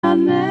la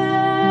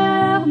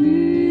mer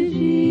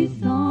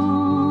mugissante,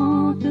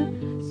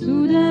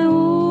 soudain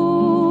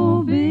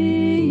obéissant.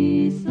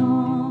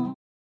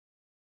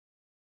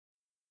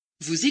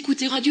 Vous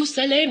écoutez Radio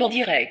Salem en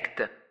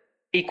direct.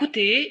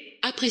 Écoutez,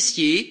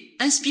 appréciez,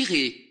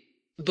 inspirez.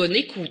 Bonne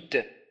écoute.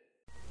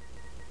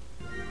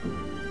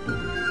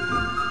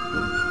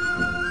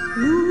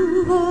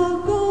 Nous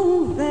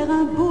voguons vers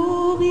un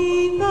beau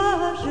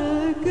rivage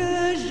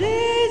que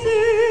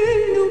Jésus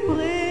nous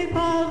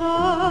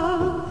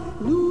prépara.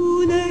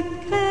 Nous ne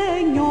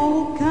craignons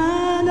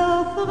aucun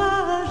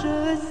naufrage,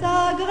 sa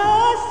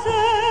grâce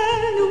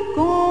nous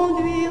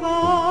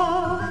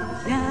conduira.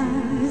 Viens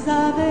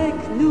avec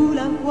nous,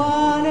 la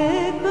voile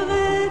est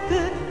prête,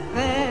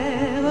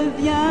 frère,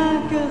 viens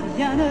que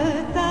rien ne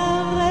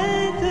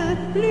t'arrête.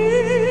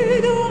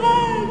 Plus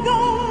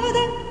d'ouragan,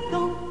 de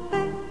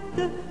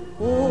tempête,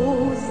 au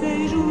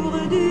séjour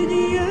du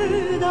Dieu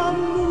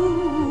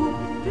d'amour.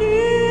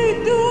 Plus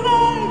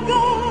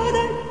d'ouragan,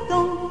 de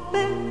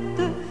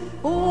tempête,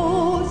 au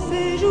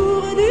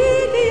séjour du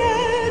Dieu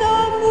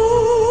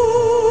d'amour.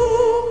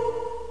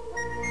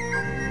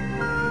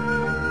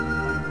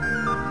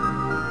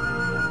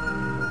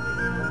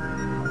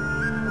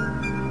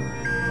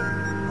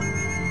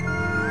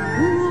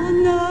 Pour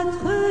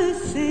notre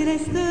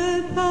céleste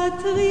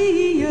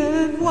patrie,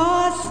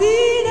 voici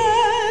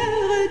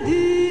l'heure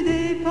du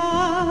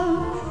départ.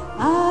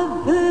 À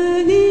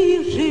venir,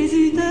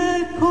 Jésus te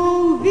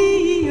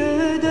convie,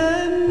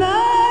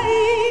 demain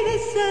il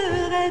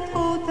serait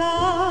trop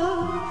tard.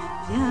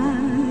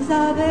 Viens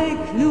avec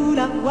nous,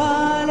 la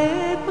voile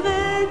est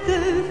prête,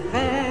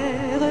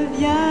 frère,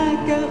 viens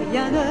que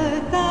rien ne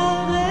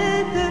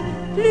t'arrête.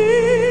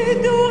 Plus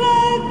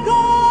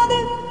d'ouragan, de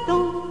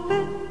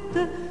tempête,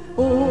 au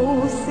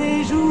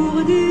séjour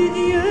du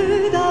Dieu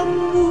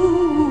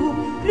d'amour.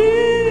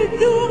 Plus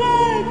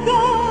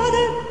d'ouragan,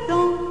 de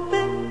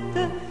tempête,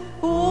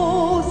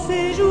 au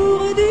séjour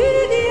du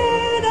Dieu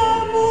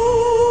d'amour.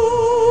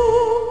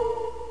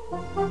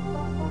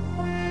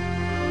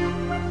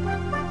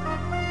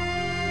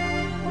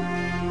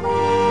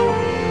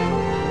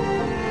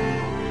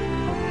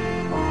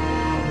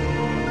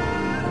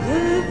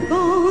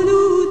 Devant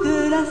nous de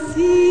la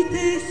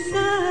cité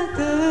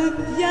sainte,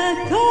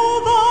 bientôt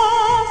va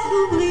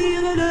s'ouvrir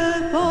le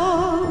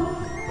port.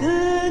 De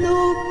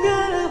nos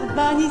cœurs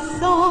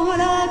bannissant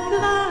la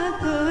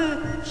crainte,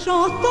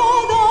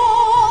 chantons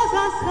dans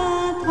un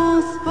saint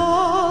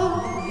transport.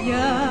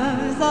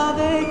 Viens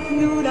avec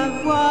nous, la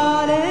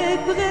voile est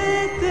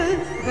prête,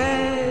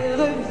 frère,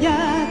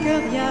 viens que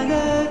rien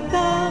ne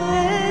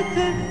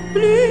t'arrête.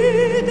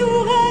 Plus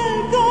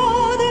d'ouragan,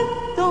 de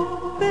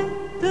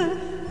tempête,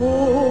 au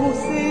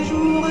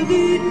séjour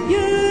du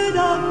Dieu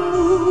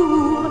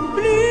d'amour.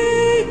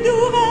 Plus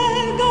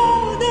d'ouragan,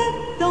 de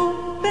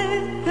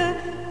tempête,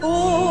 au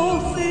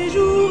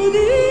séjour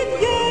du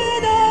Dieu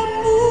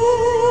d'amour.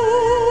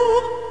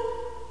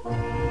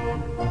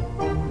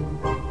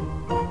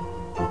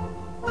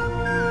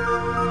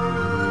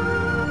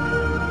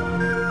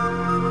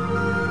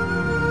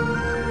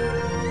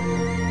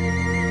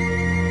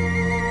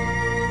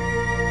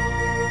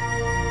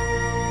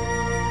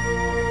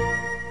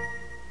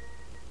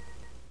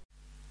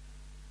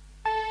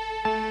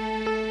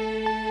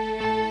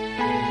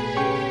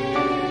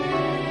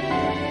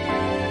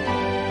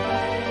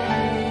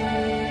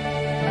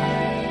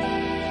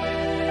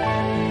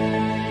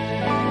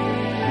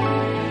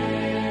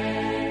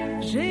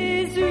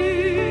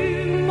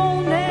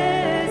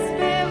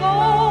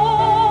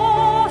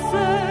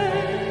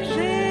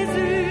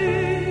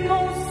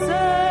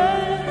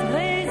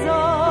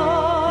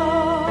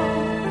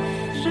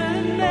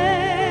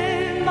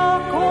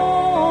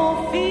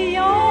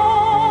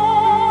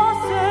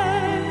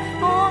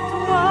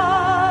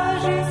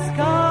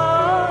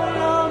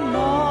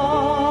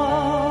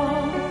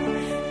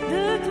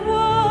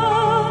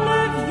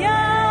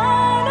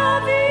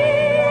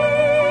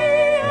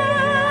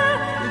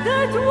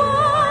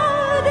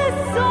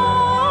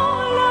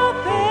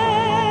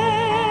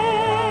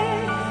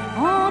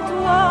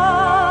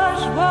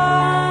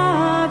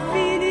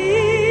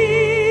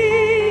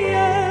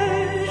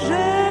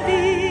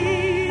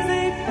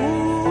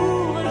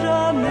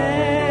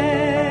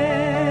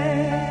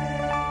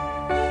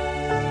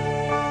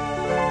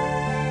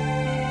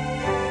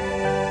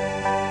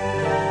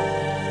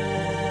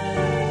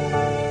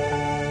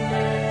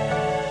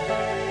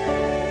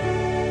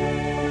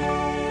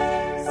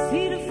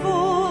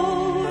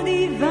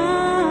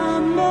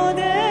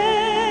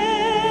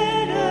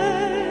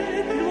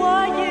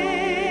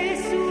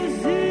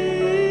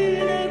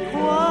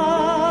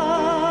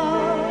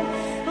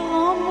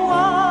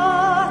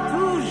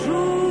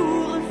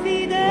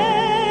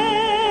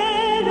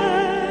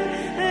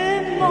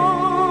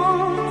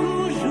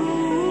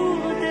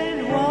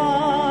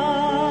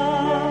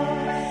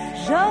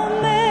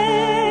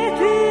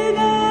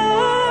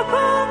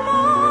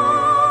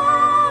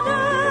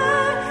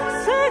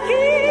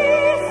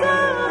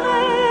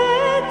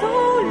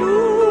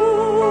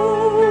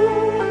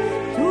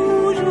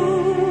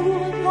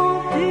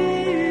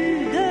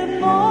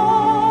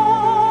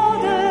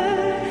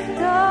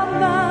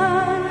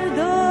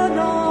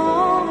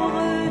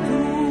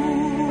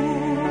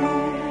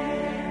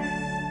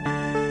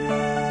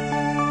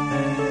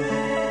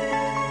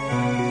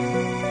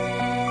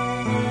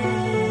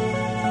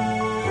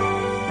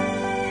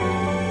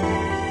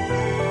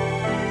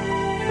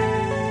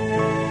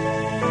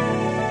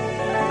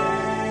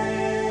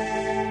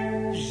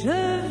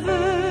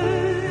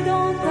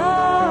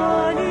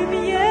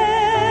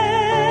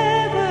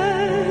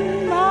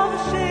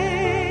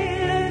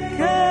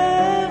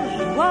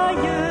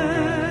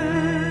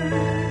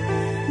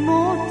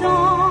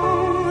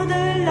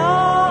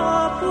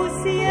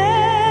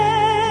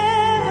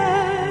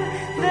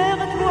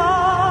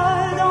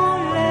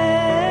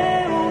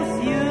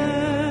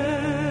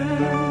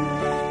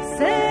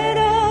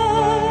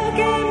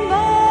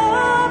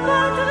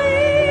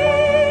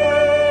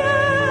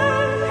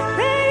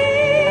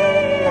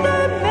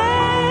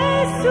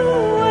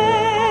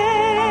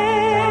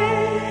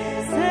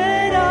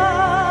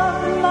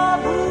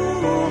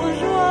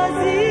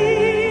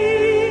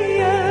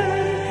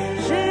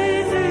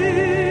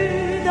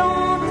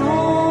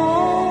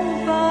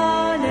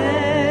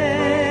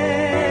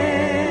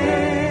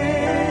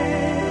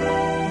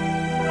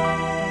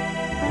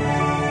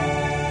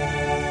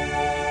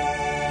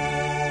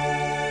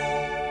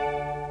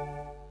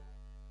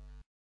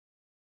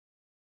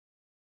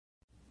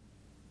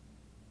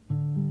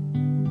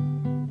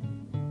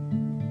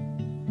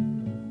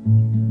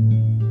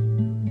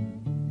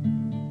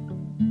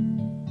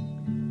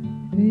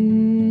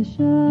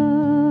 pécheur,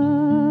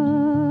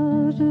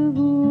 je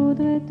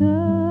voudrais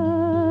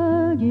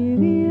te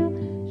guérir.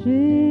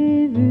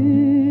 J'ai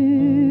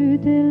vu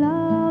tes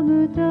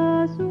larmes,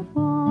 ta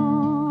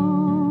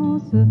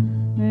souffrance,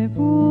 mais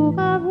pour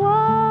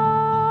avoir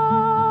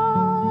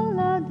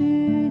la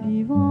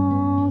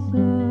délivrance,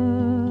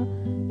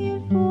 il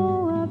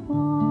faut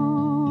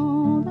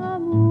apprendre à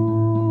m'obéir.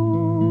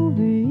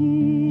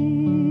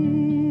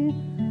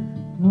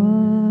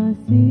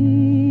 Voici,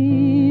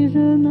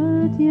 je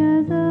me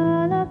tiens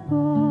à la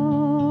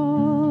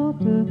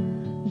porte,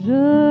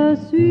 je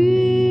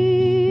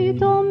suis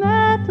ton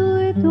maître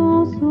et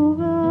ton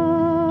sauveur.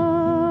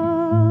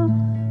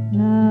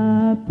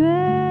 La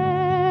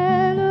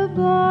paix, le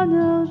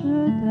bonheur,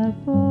 je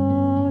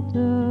t'apporte.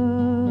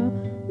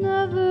 Ne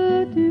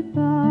veux-tu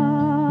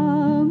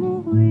pas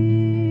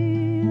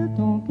m'ouvrir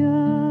ton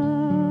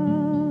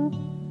cœur?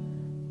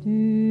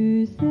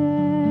 Tu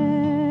sais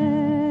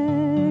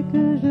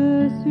que je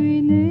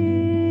suis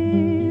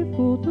né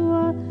pour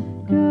toi,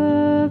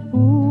 que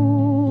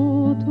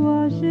pour toi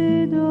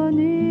j'ai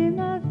donné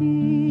ma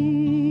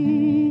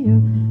vie.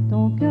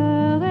 Ton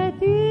cœur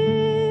est-il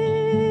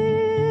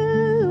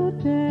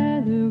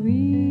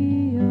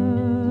hôtellerie,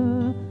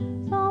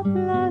 sans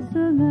place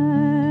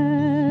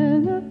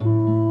même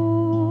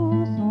pour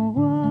son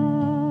roi?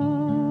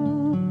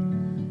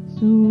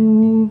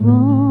 Souvent,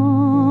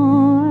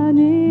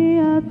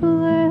 année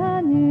après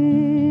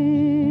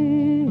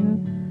année,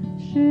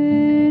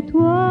 chez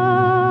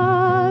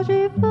toi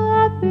j'ai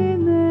frappé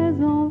mais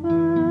en vain.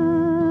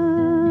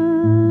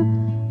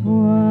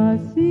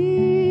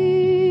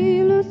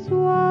 Voici le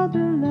soir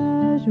de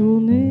la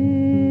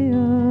journée,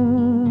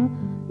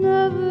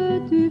 ne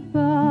veux-tu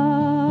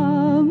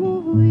pas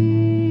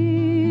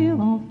m'ouvrir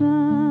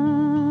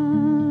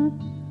enfin?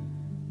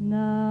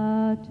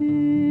 N'as-tu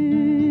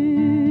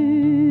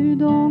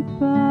donc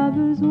pas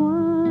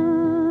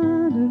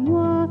besoin de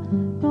moi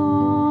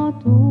quand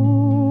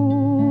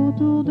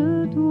autour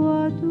de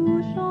toi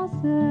tout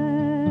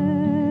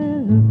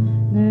chancelle?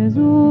 Mais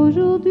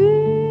aujourd'hui,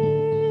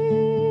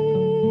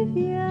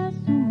 viens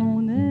sous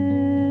mon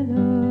aile,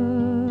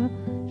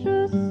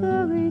 je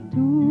serai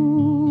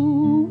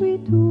tout, oui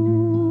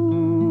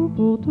tout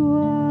pour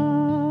toi.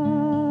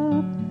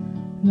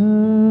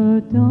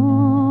 Le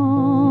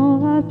temps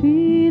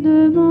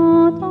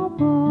rapidement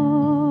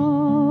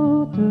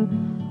t'emporte.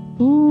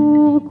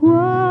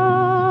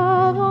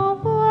 Pourquoi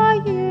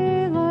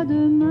renvoyer à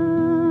demain?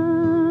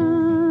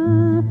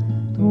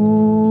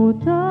 Trop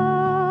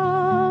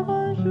tard,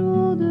 un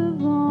jour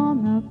devant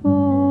ma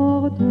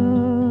porte,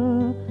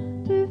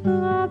 tu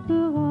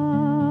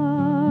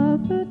frapperas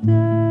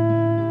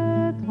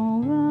peut-être en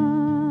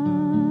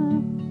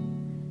vain.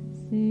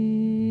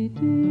 Si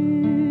tu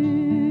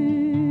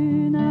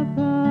n'as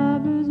pas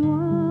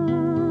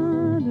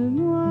besoin de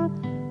moi,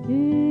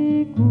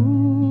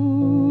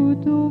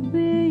 écoute,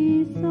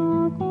 obéis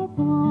sans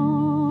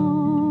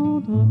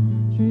comprendre.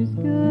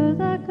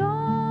 Jusqu'à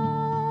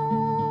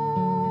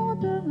quand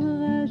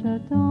devrais-je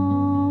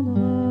attendre?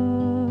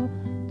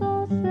 Ton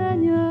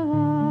Seigneur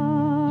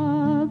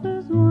a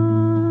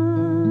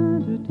besoin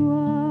de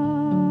toi.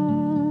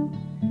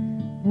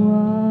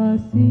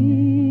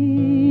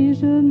 Voici,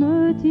 je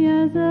me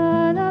tiens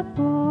à la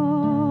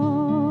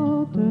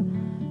porte,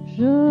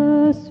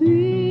 je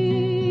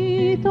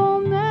suis ton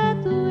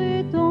maître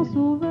et ton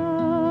sauveur.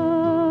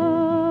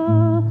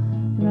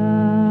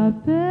 La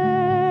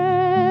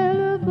paix,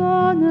 le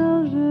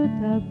bonheur, je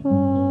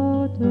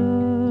t'apporte.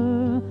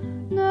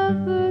 Ne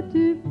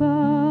veux-tu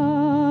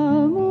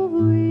pas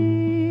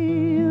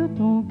m'ouvrir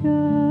ton cœur?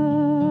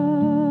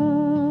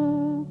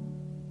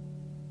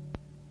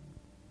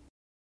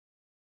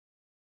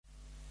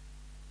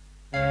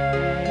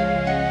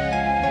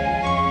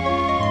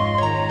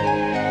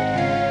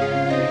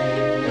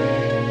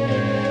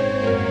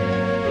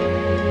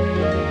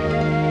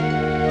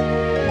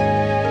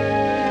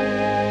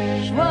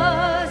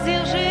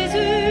 Choisir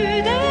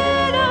Jésus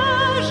dès la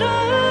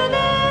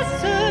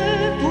jeunesse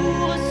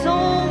pour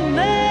son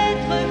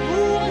maître,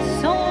 pour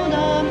son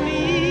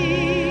ami,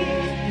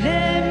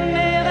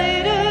 l'aimer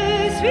et le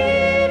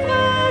suivre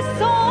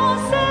sans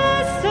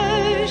cesse,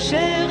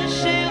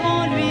 chercher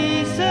en lui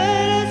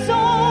seul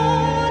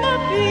son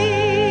appui.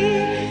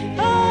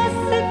 À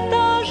cet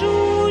âge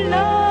où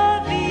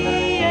la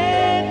vie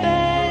est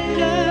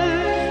belle,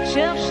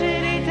 chercher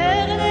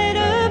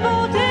l'éternelle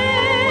beauté,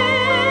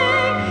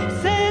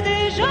 c'est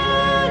déjà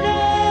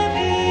la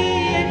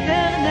vie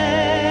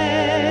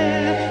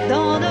éternelle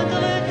dans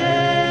notre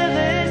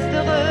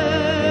terrestre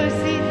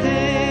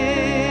cité.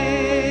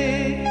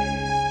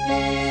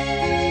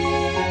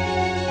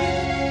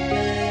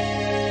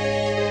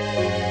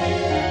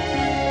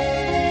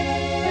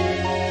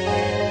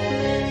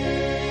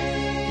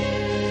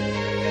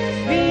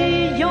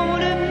 Fuyons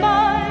le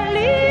mal,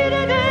 il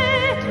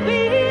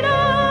détruit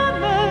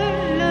l'âme,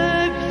 le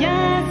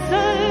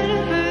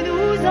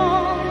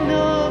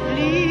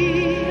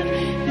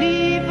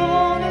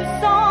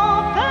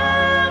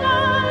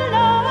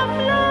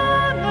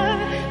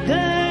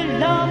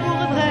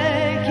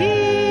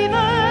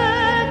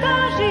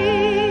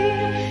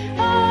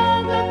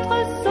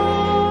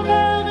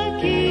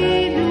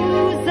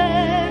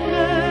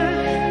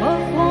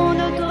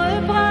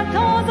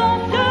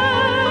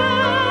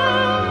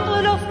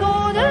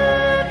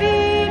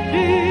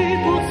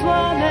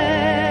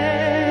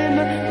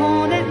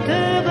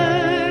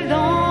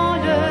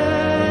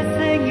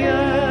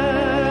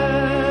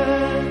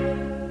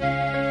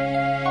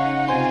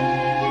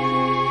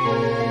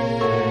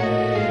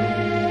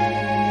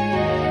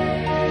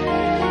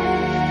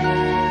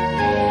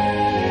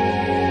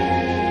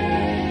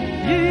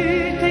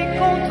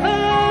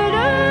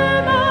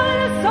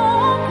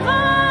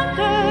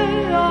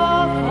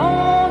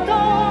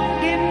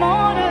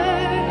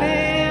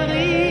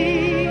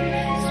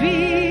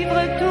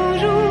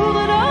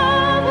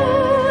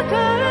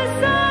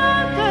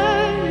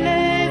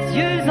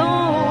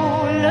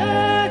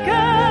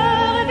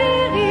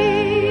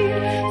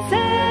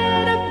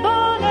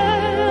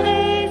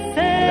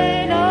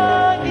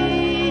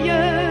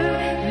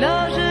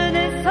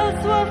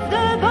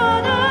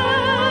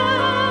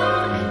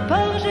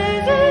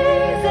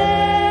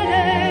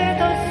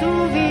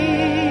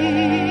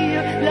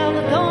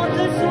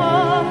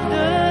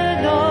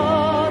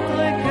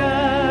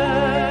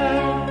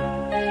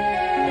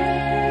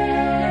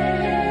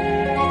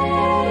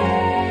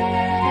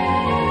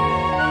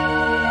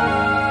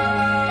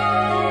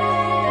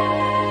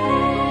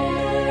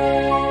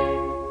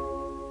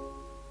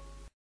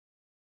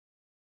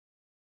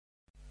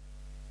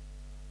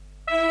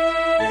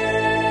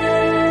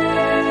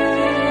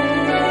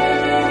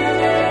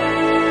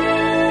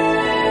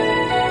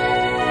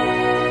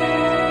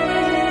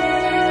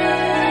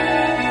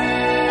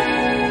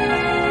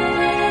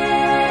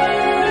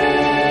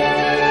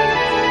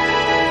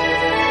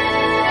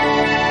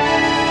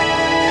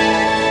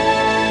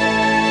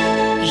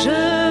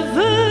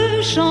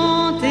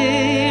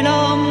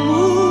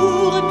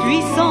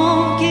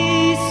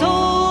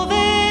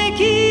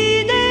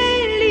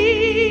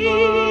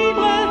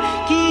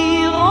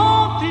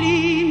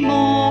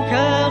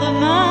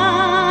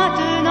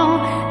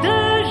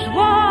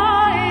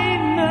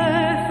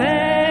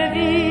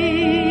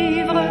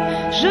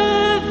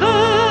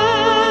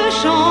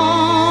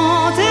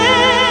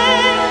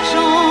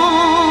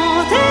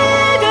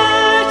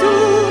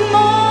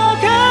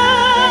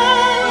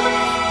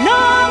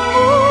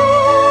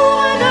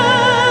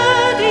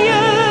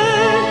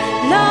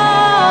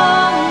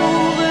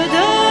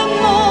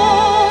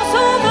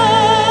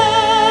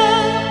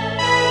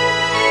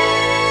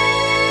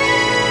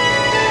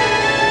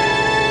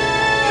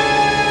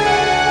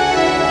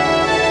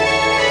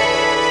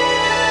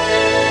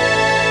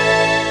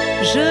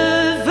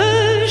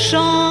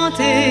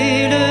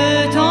chanter le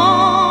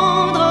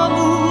tendre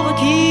amour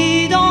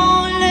qui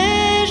dans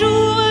les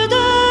jours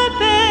de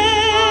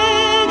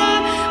peine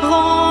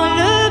rend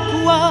le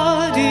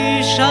poids du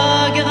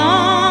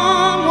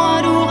chagrin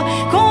moins lourd,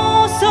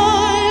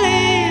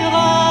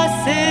 consolera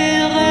ses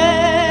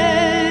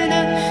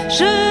reines.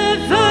 Je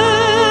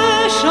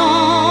veux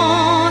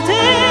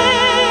chanter,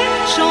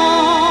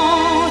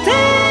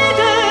 chanter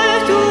de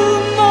tout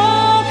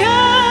mon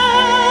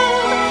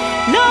cœur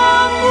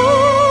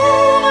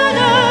l'amour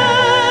de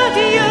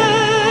Dieu,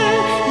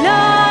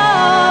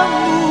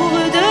 l'amour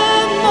de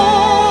mon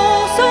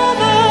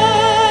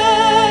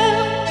Sauveur.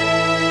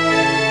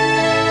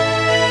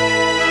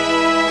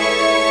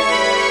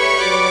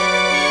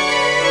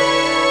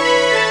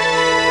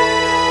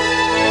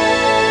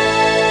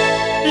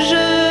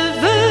 Je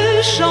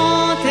veux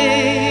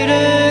chanter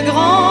le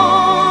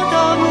grand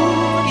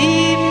amour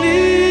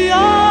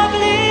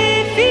immuable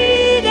et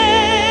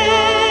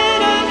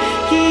fidèle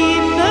qui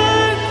me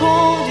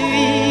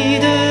conduit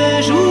de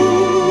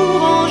jour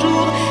en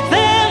jour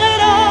vers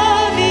la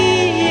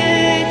vie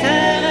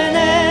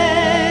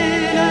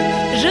éternelle.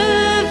 Je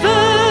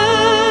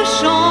veux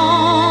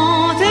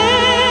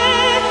chanter,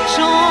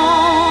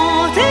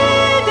 chanter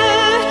de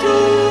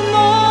tout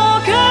mon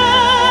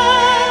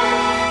cœur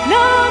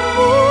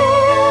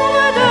l'amour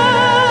de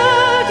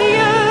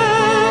Dieu,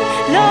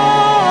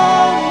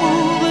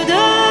 l'amour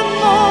de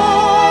mon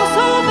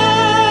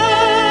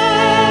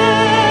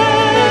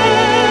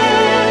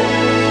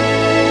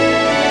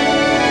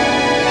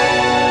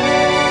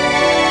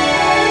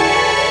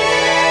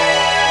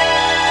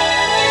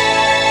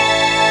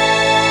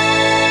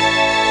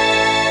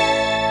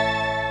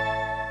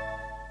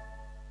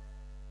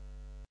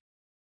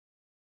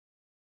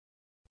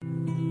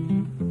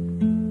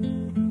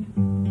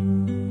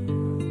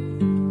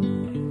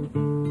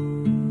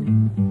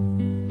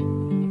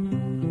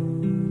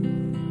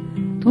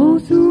Trop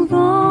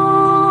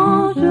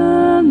souvent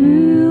je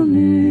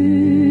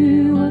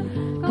murmure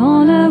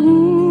quand la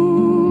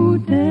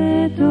route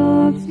est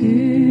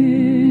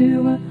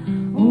obscure.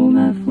 Oh,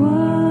 ma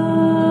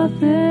foi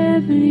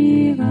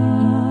faiblira,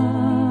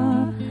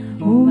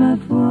 oh, ma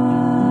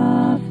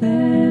foi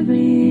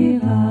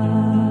faiblira.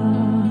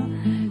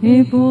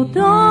 Et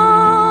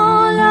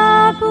pourtant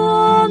la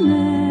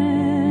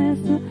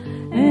promesse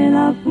est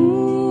là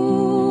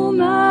pour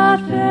ma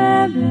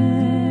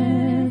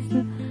faiblesse.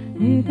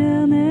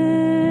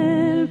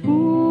 L'éternel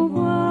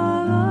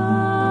pourvoira,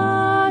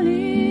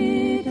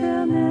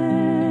 l'éternel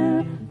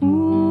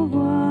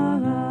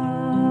pourvoira.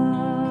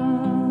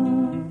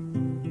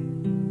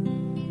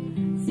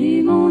 Si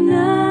mon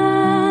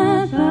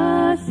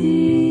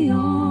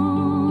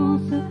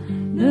impatience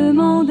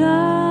demande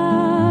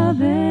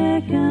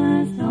avec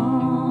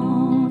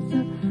instance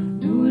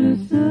d'où le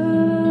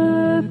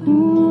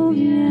secours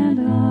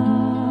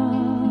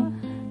viendra,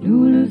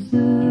 d'où le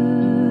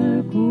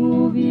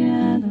secours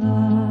viendra.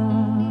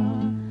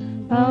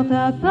 Par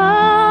ta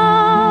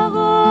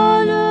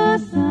parole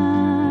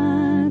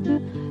sainte,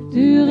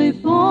 tu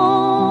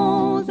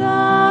réponds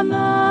à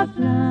ma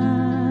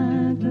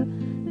plainte.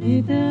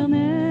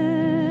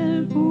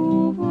 L'Éternel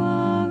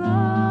pourvoira,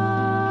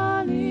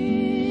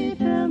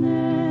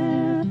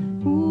 l'Éternel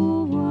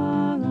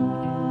pourvoira.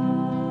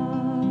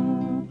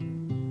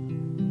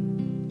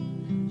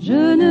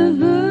 Je ne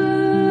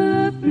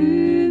veux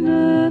plus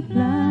me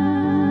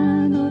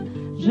plaindre,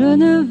 je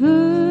ne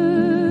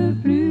veux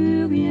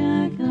plus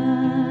rien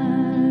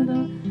craindre.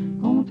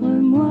 Contre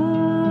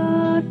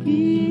moi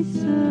qui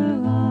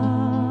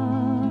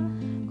sera,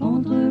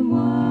 contre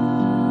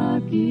moi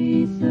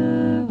qui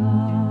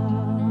sera.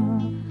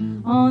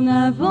 En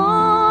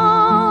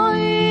avant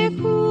et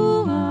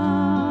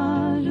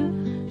courage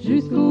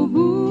jusqu'au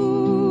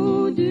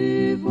bout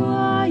du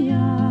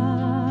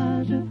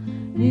voyage.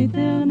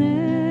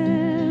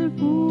 L'Éternel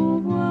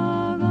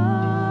pourvoira,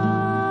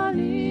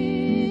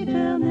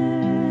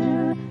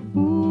 l'Éternel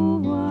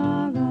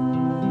pourvoira.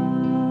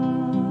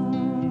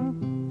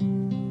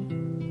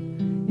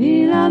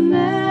 Et la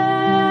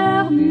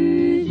mer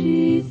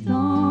mugissante,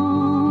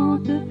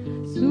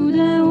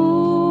 soudain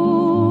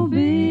obéissante,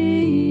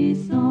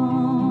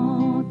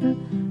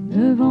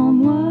 devant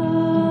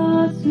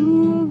moi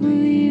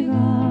s'ouvrira,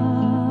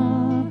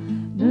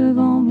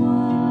 devant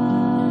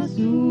moi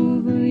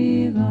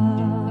s'ouvrira.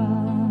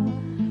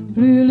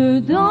 Plus le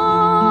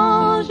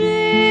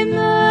danger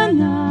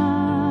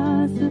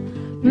menace,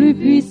 plus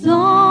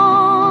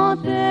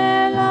puissante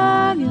est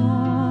la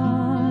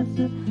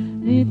grâce.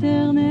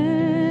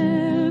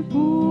 L'Éternel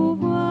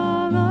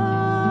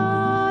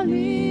pourvoira,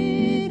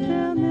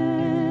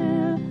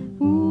 l'Éternel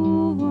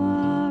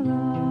pourvoira.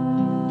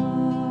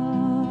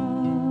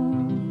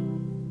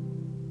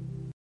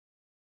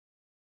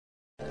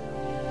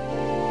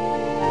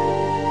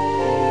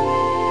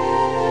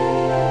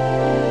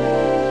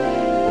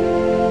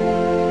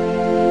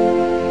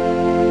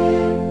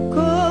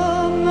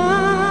 Comme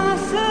un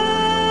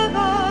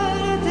cheval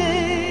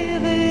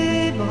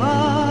des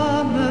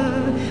brame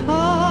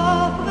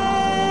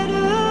après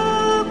le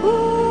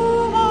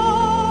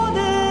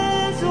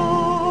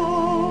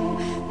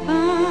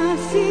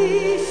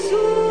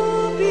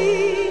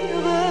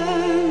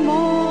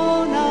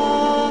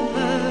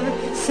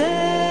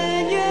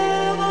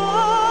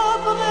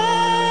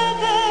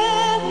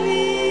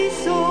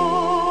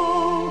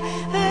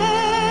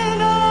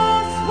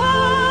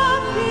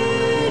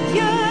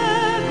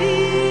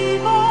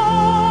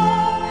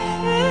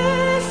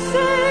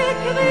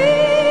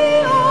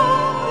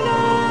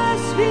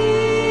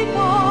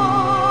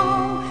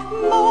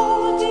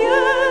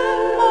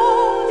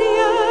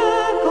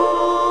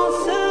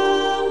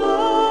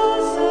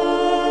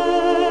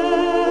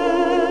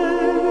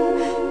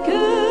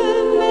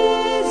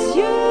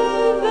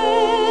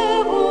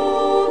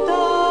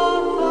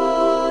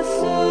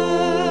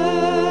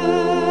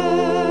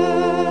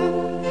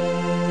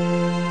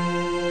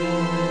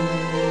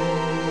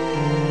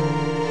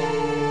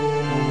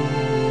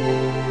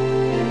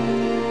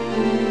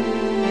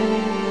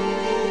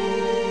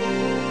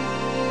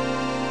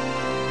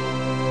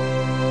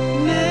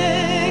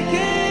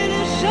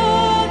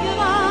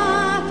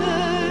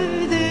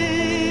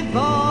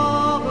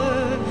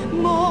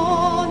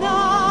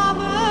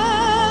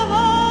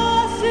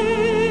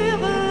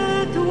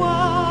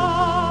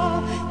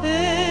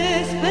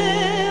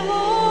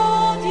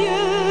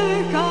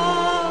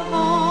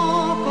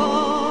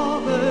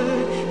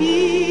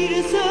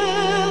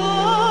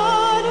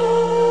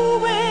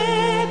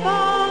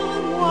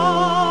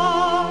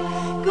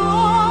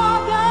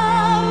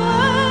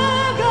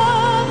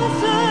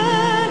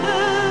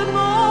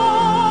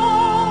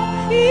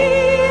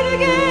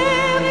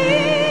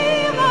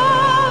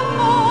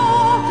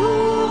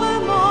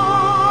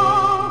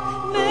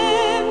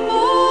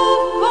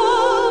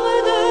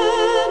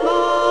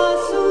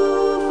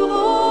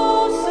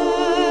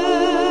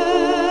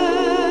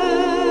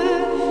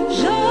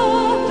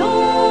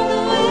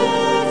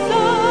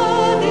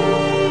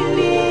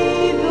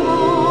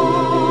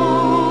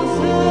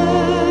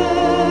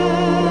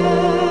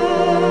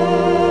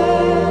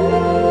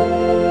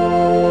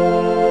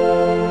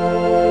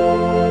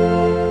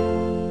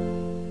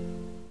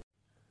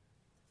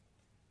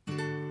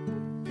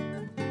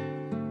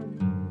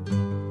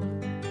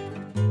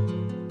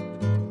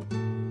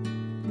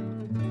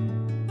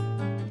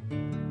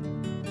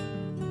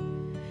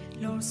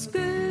lorsque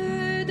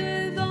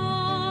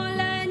devant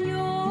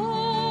l'agneau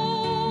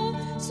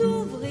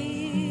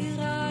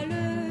s'ouvrira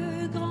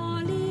le grand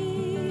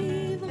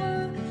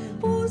livre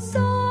où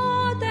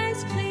sont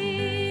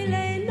inscrits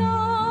les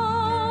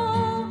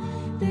noms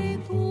des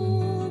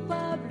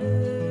coupables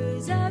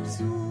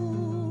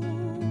absous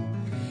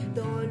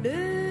dans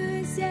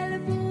le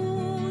ciel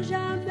pour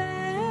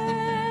jamais.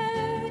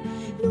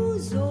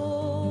 Nous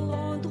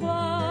aurons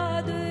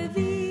droit de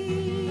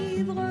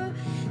vivre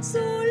sous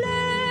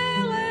le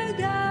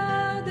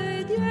regard de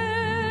Dieu.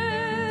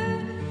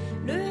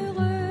 Le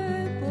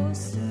repos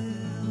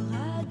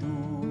sera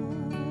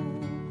doux.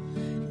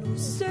 Nous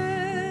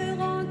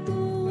serons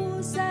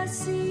tous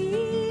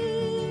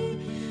assis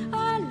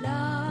à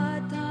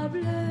la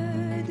table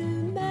du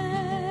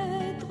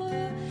Maître,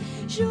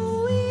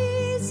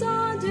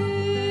 jouissant du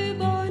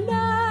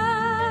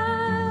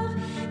bonheur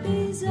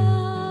des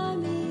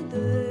amis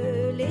de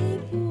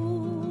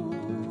l'époux.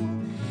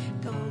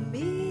 Comme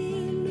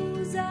il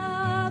nous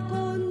a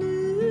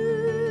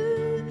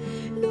connus,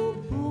 nous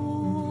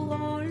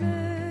pourrons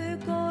le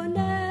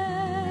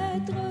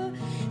connaître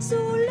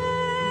sous le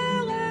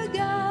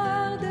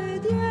regard de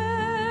Dieu.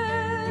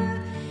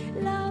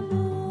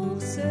 L'amour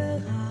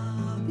sera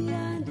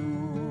bien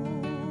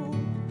doux.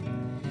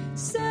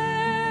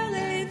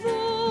 Serez-vous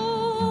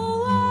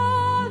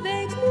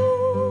avec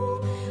nous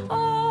au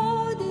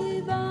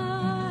divin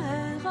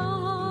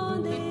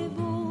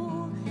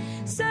rendez-vous?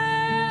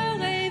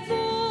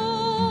 Serez-vous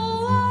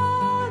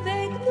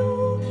avec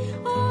nous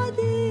au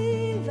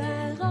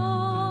divin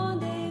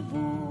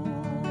rendez-vous?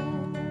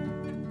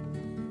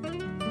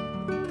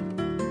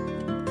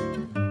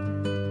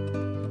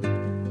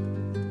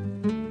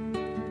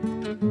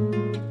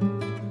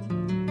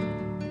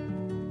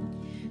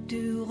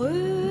 Du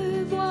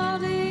revoir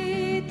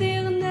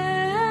éternel,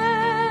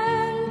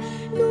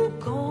 nous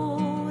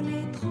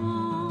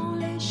connaîtrons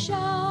les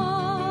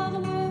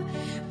charmes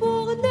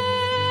pour ne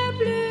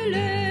plus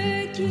le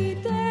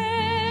quitter.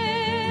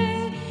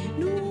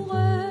 Nous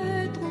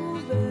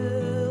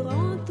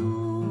retrouverons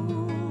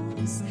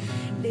tous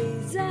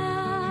les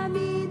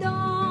amis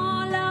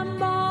dans la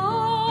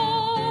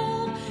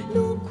mort.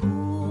 Nous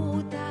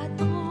coûte à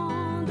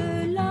tant de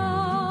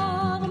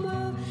larmes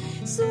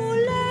sous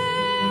le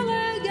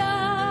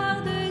regard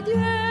de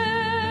Dieu.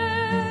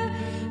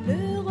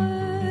 Le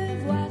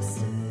revoir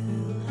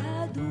sera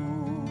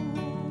doux.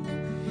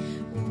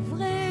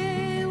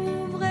 Ouvrez,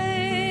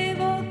 ouvrez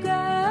vos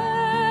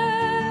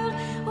cœurs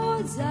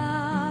aux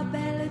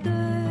appels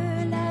de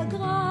la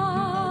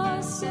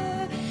grâce,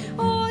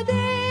 aux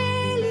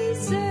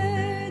délices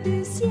du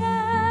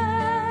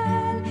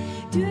ciel.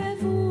 Dieu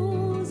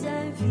vous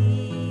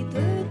invite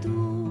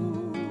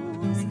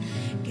tous,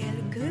 quel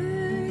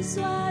que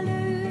soit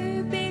le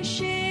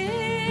péché,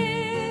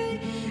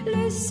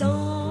 le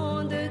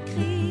sang de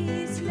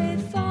Christ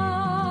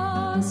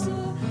l'efface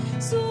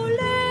sous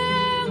le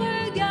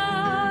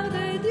regard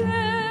de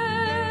Dieu.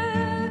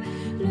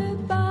 Le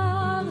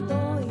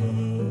pardon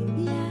est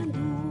bien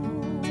doux.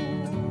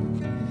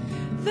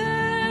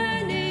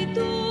 Venez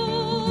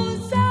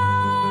tous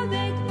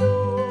avec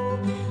nous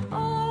au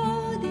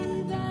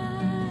divin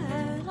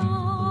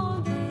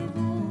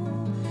rendez-vous.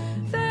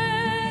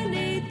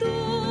 Venez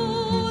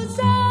tous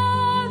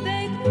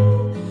avec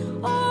nous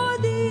au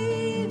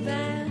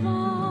divin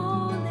rendez-vous.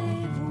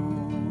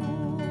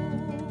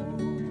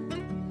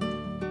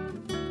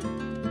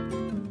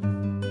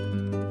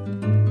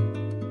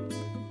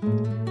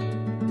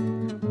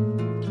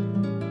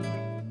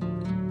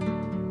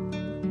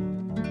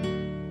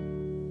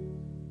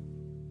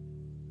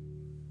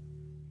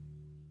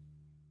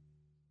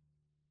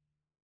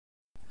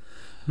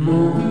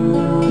 Mon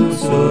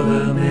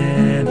sauveur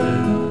m'aime,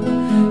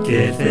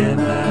 quel ferme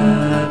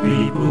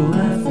appui pour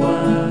ma foi.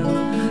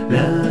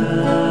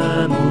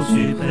 L'amour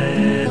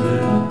suprême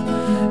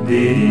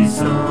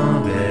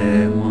descend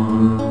vers moi.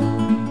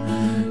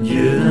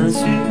 Dieu vint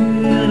sur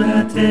la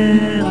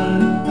terre,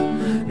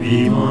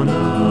 vivre en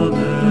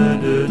homme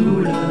de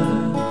douleur.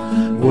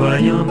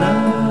 Voyant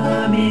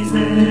ma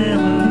misère,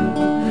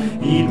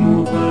 il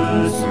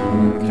m'ouvre son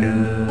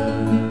cœur.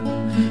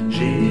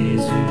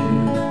 Jésus,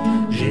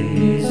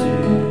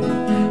 Jésus,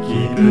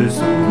 qui peut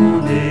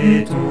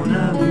sonder ton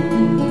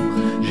amour?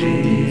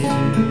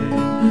 Jésus,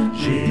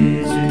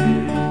 Jésus,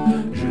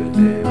 je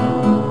t'aime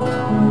en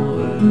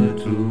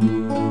retour.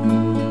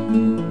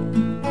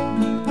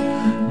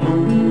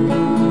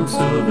 Mon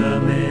sauveur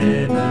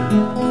m'aime,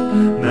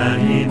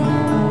 malgré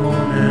mon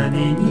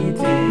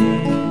indignité,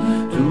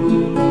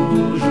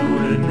 toujours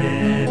le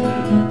même,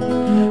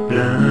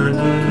 plein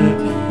de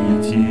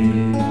pitié.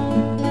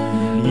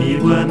 Il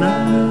voit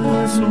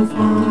ma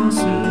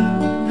souffrance,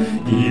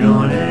 il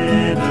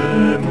enlève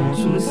mon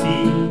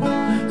souci.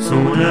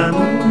 Son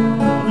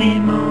amour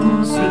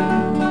immense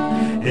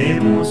est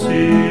mon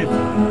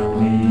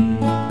surabri.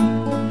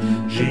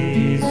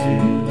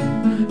 Jésus,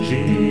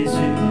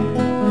 Jésus,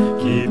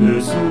 qui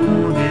peut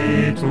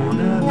sonder ton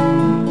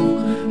amour?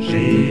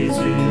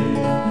 Jésus,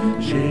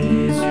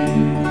 Jésus,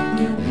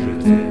 je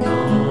t'aime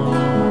en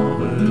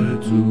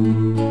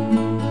retour.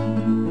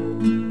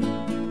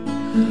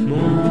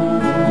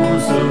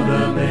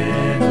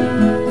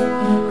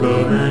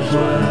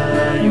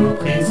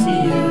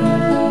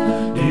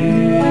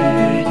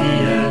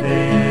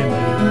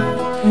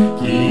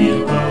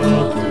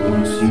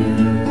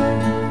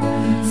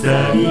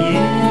 sa vie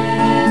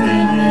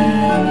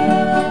éternelle.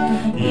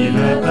 Il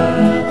la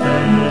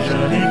partage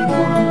avec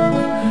moi,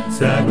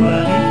 sa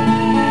gloire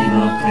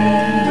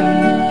immortelle.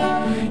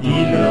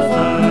 Il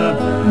offre ma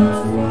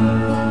foi.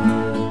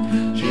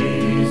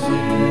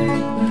 Jésus,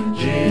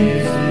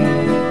 Jésus,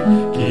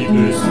 qui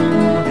peut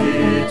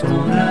sonder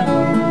ton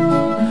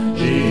amour.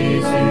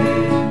 Jésus,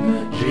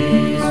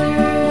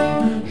 Jésus,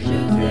 je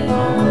t'aime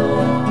en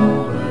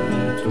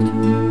retour.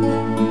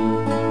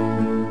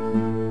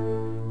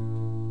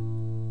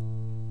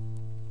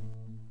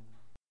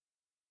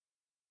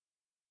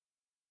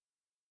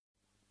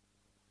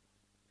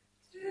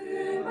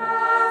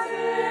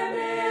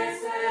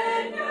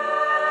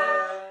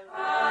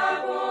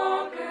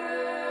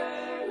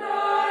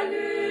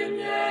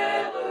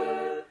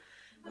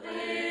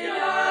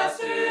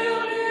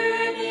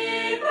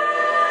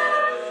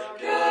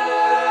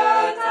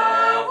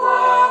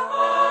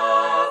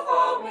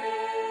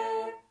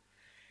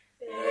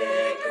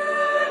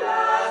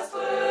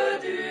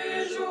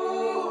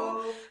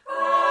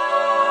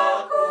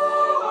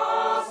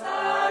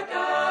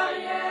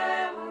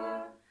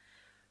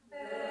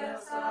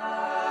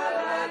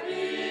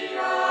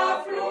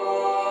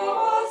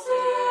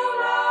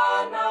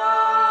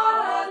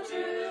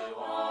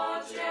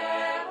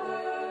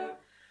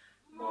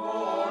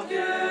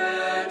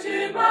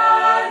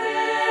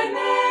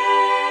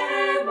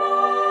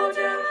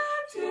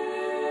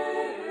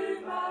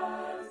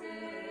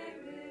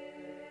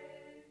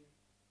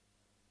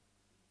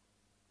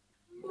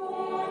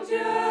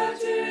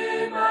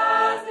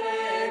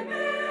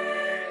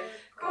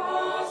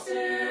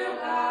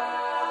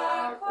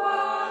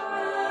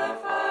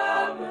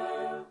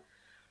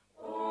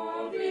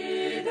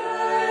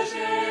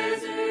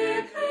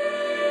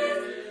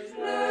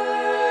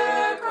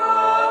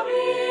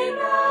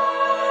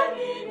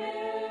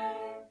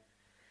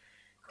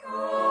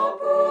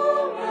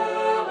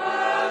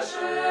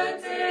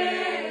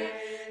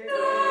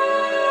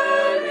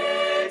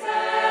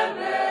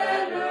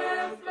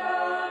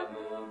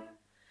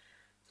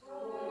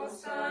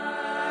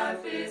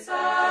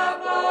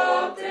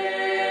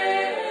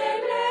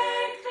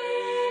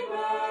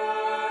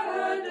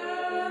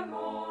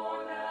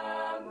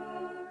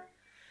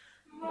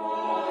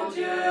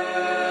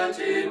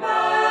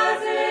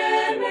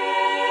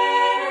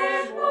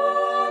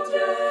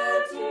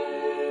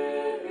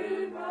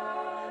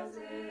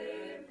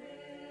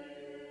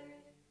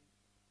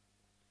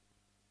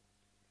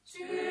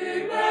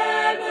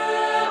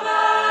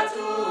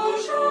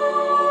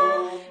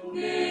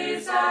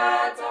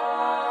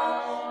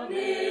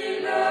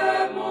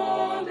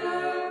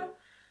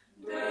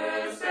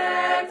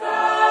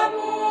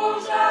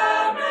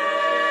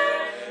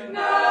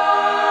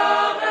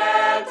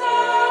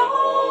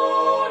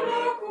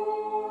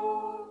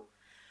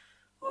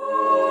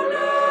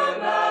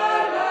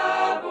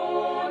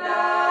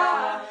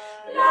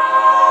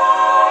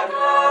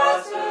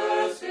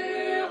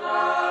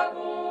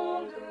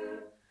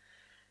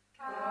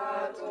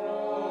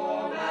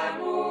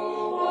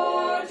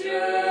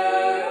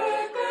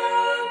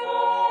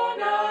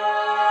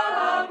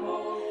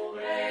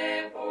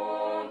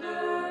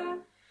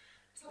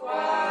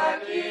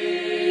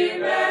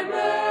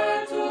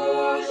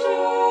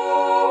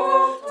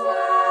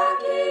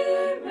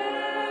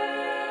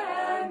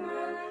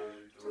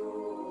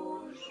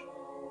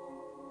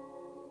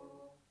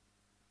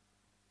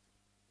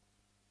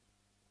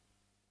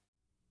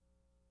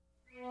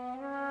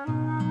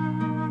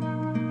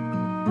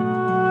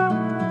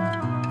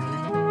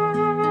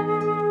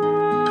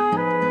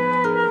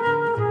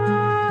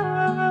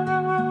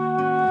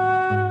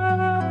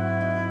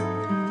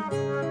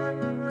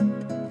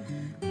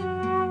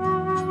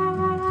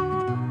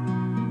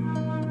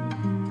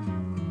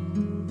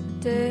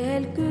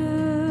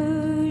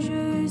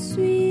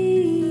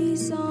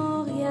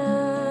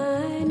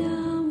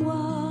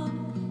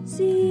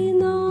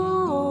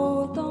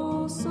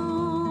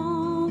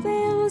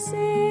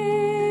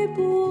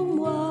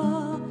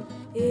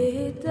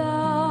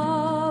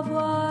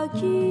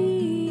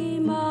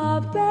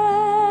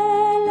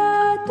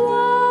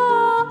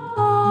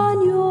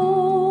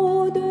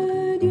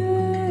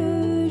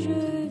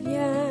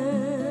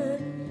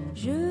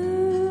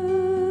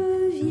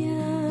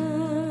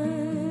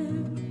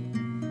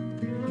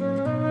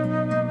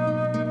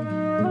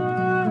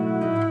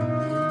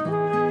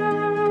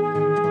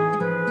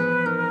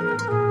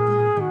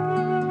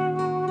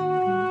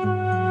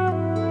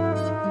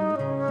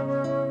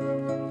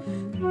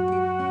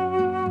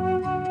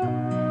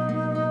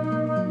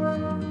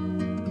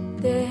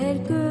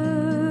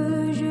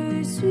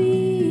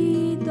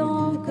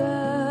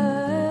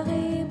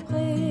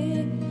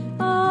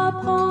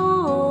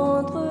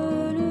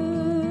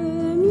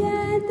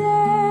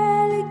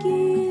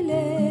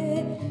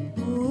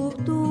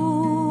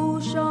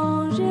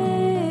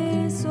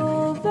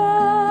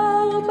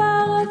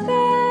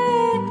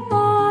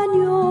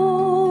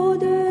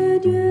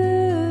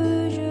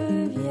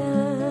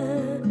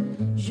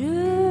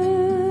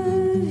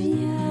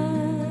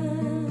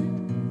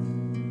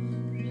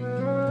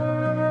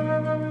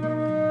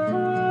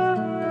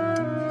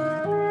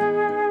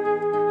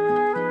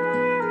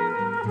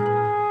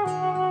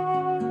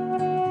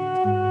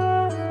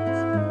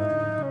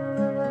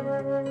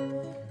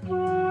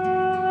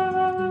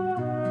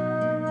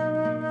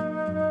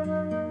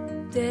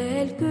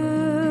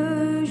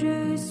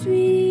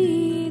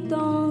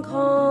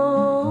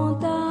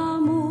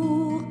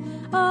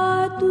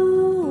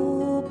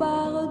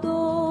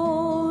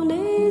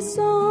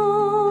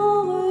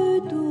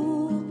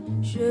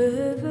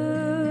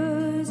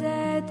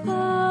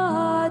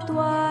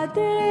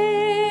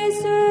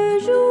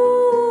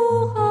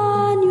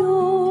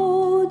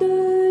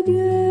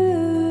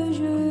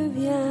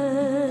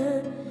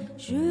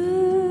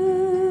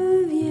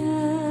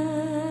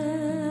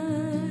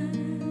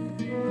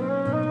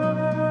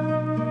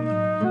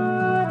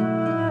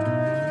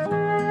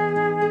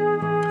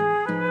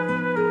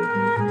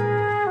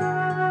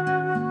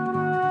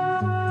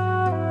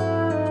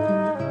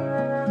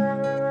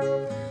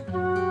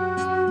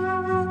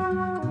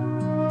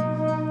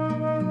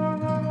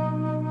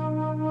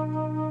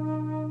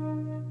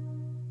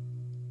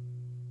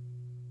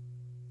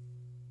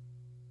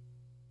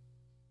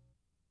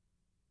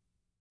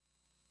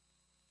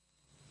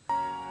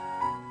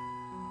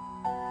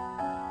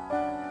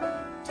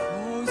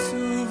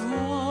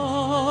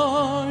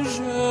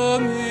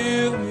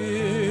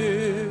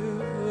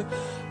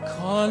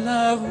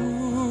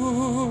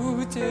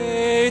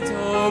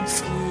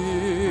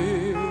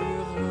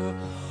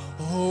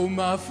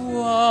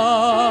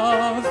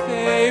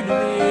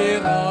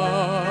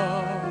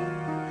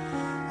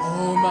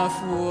 ma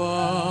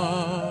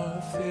foi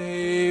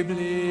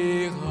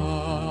faiblira.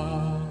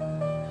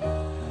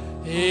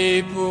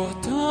 Et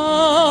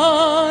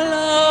pourtant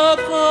la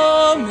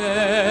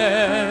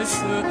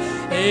promesse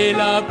est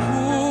là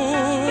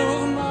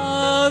pour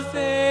ma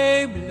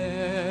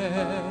faiblesse.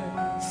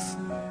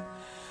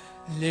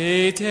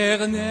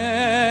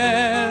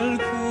 L'Éternel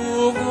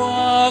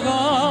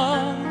pourvoira,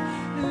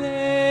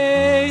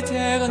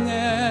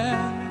 l'Éternel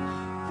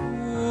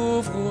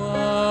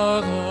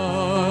pourvoira.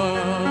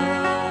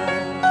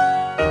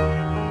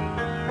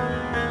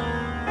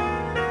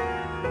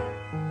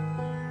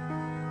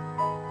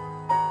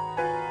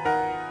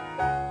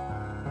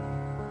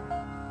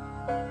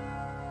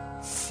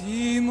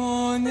 Si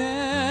mon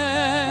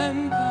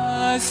impatience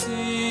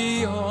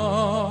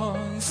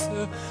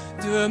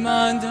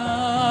demande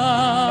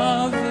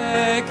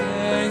avec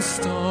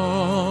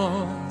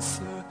instance,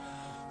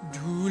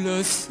 d'où le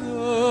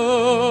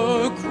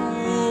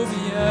secours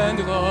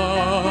viendra,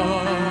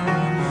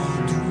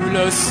 d'où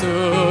le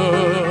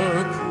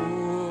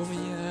secours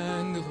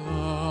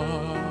viendra.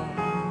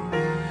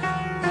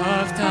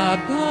 Par ta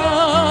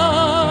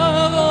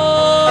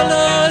parole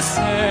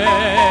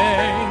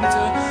sainte,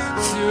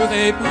 tu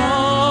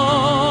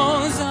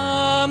réponds à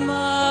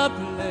ma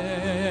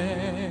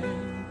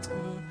plainte.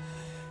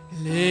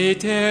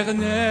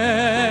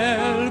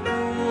 L'Éternel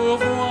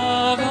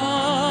pourvoira,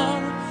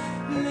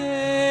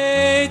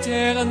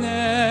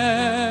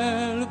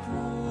 l'Éternel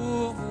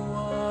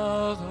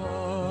pourvoira.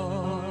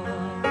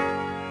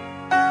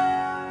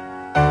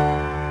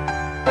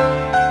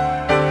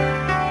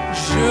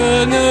 Je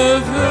ne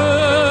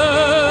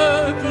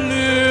veux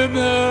plus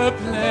me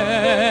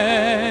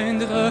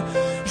plaindre,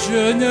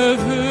 je ne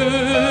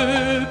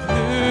veux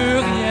plus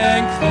rien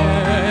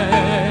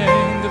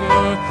craindre.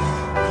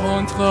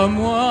 Contre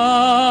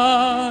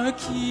moi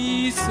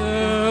qui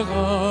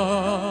sera,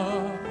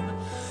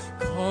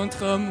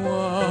 contre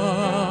moi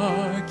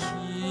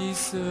qui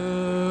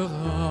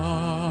sera.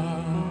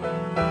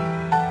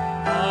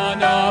 En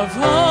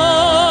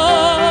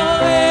avant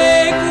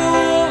et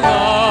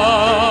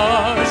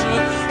courage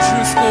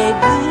jusqu'au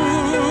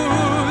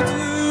bout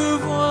du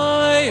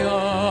voyage.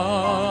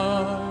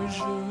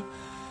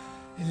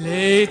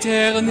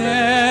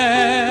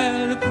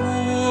 L'Éternel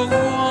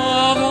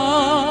pourvoira,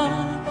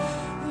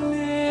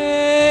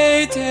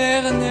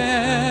 l'Éternel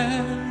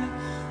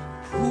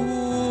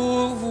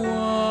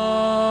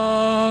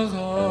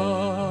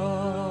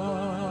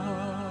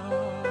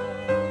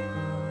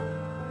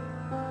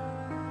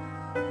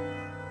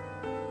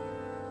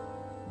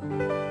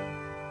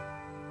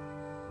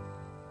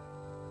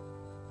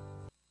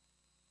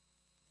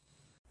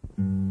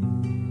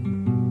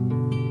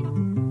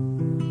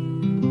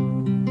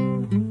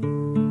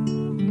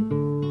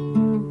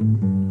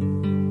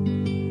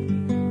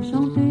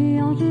Chantez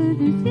anges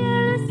du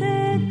ciel,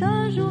 c'est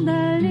un jour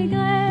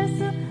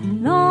d'allégresse.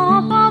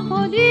 L'enfant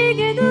prodigue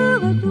est de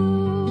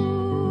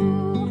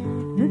retour.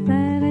 Le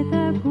Père est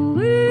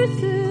accouru,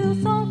 sur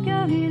son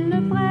cœur il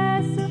le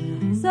presse.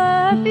 Ce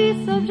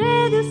Fils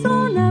objet de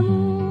son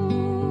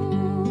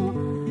amour.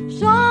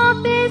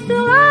 Chantez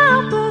sur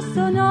l'harpe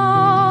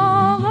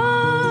sonore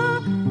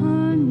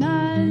un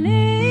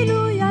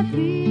alléluia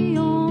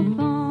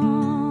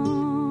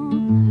triomphant.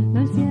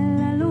 D'un ciel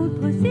à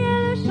l'autre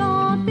ciel,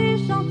 chantez,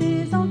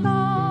 chantez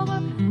encore.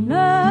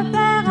 Le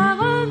Père a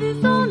revu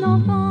son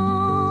enfant.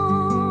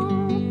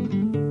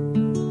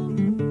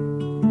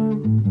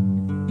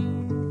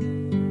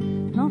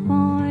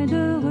 L'enfant est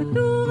de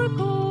retour,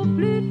 qu'au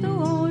plus tôt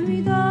on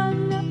lui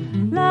donne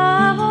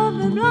la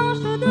robe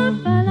blanche de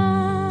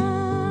Falin.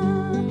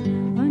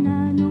 Un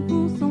anneau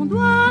pour son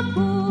doigt,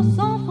 pour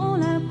son front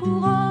la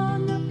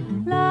couronne,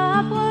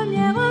 la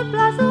première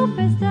place au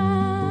festin.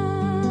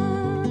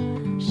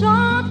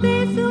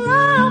 Chantez sur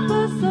l'harpe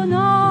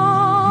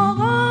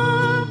sonore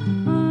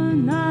un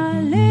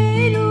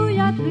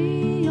alléluia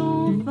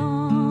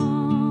triomphant.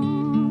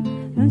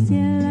 D'un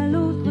ciel à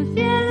l'autre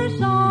ciel,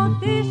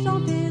 chantez,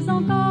 chantez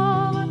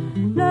encore.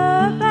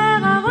 Le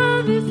Père a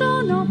revu son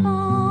enfant.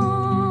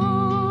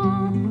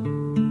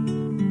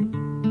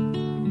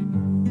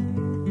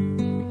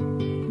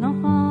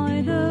 L'enfant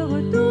est de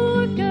retour,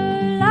 que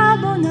la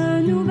bonne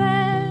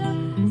nouvelle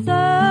se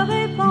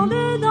répande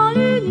dans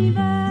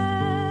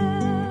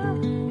l'univers.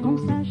 Qu'on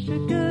sache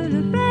que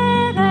le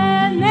Père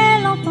aimait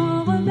l'enfant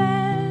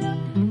rebelle,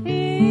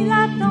 il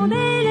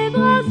attendait les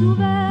bras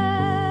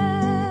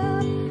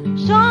ouverts.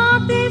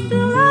 Chantez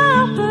sur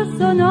l'harpe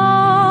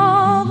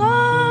sonore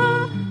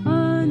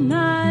un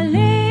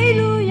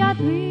alléluia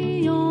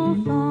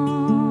triomphant.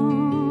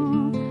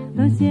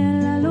 D'un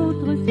ciel à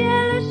l'autre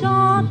ciel,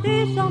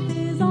 chantez,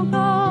 chantez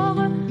encore.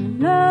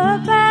 Le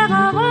Père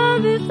a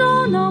revu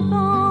son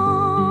enfant.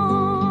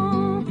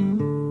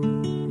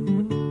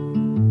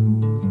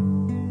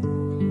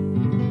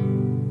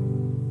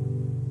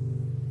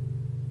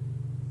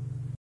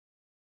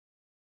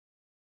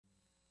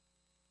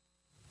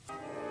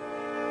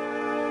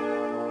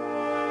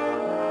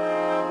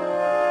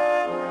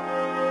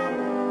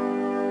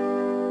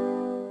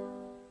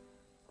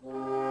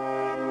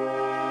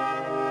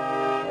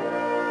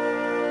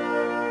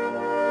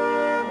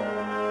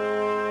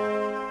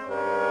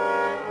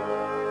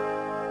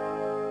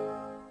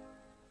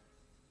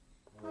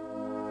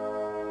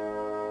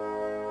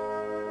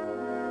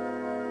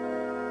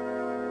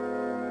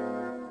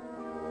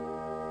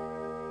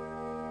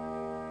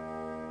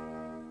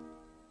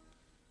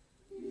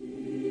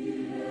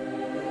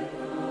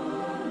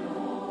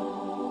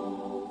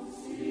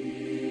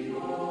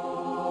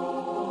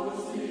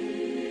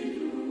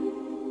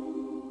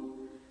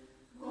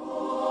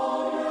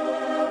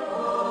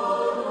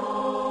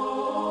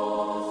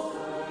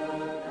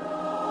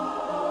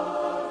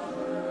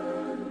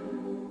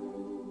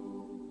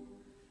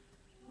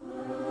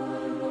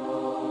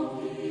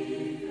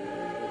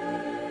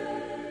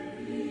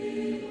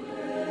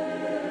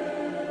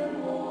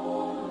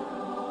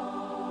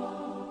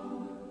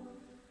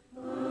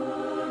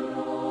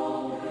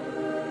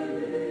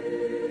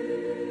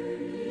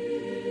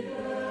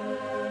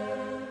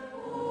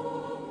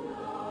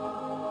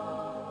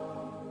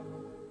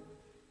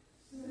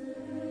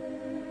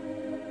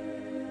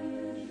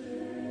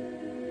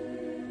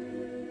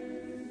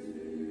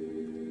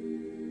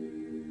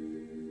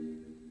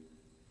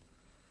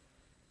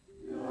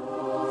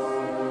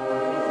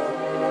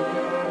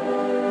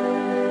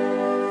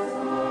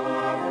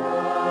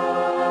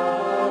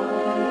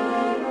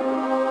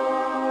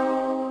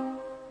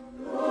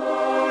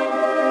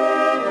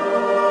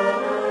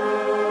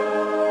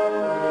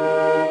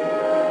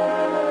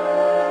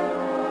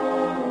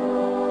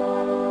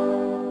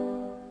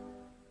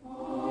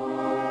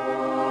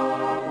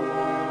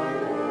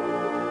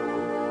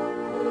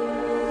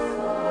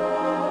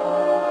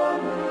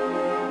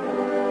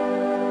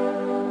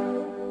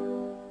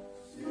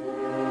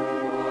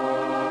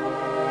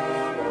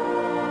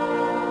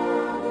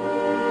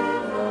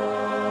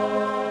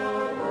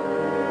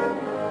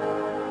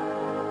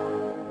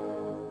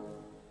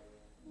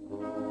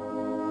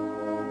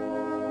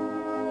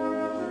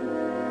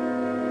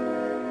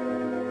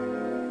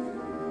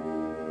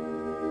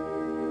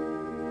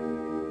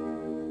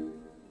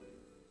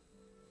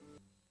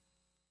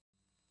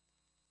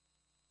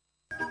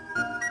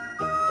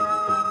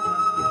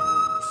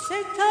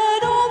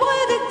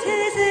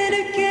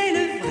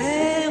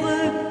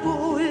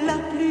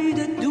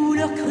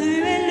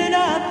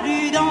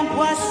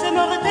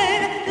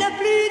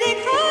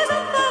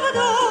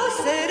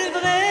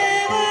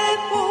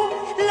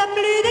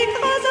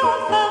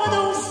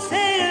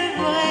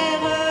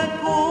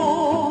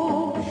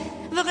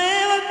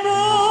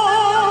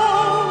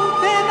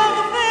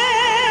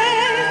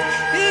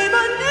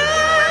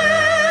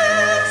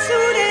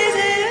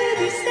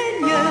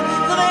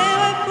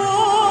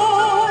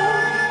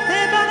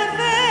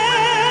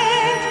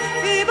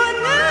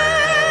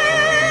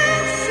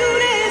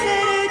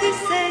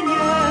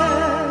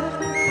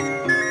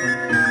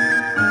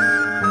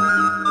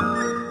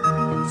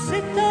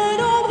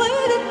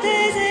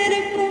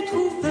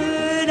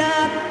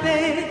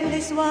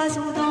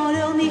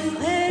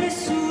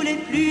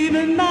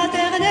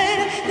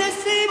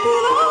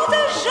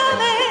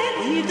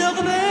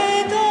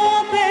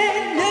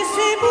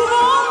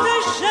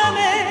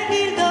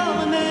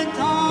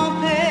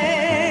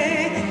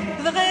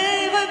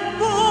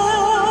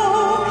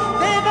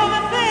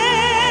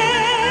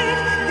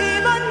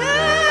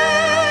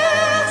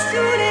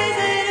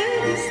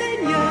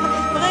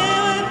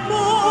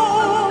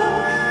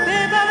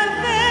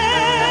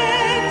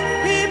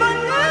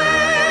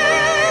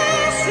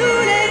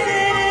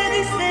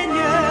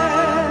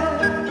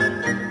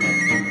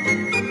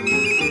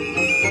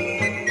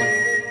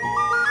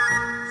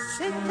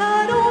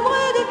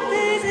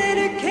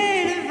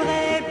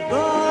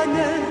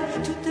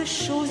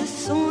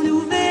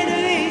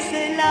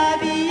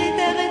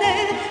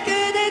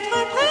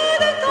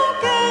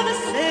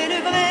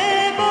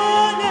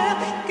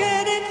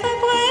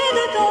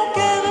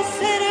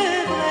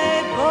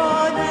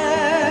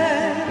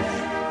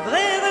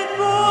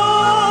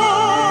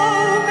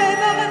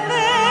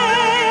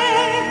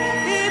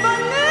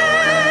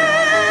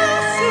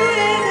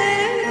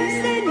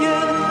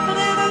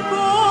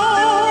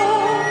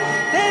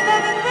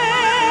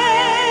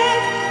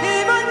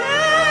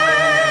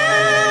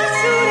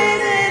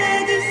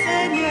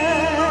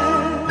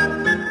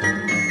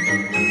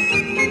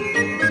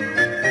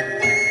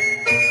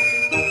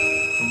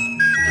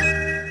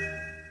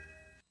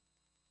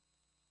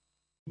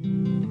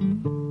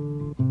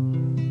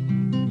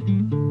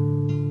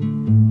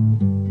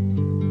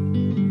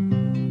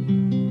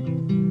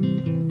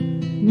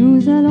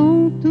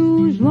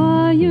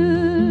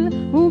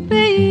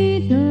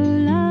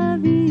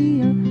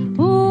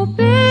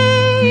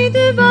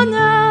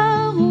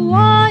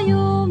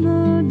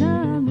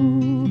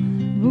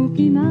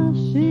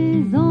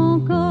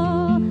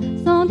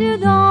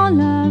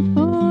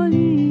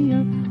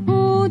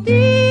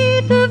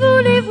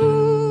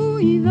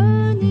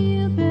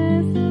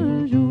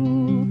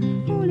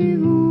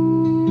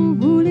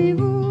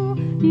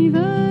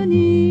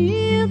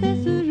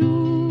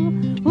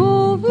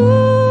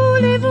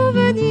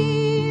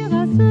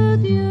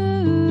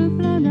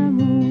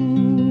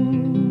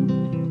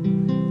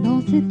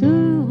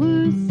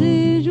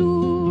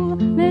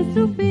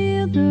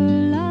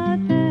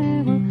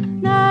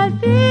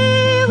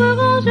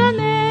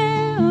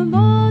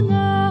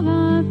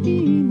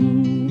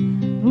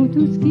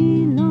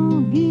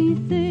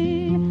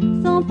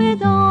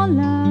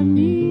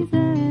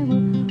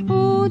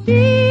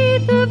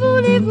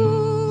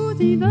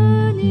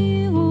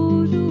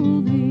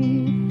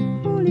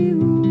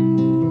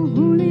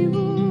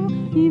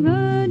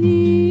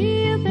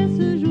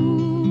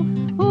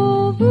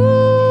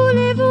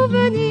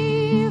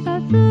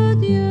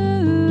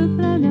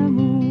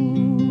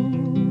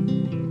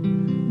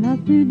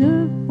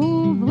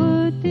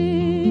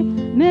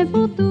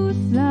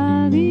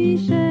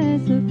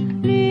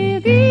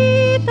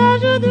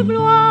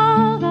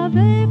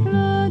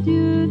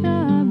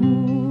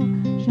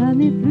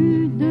 Jamais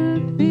plus de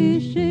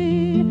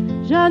péché,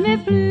 jamais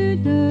plus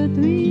de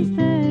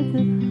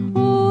tristesse.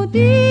 Oh,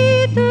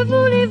 dites,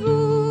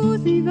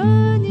 voulez-vous y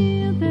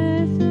venir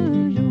dès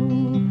ce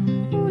jour?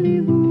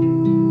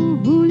 Voulez-vous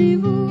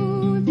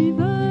y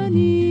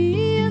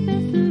venir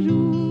dès ce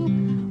jour?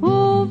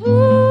 Oh,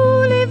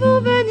 voulez-vous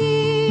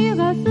venir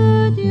à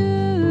ce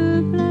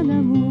Dieu plein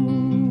d'amour?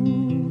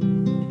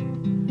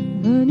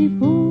 Venez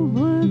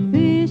pauvres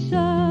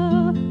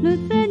pécheurs, le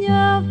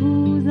Seigneur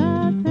vous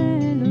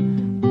appelle.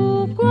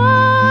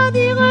 Pourquoi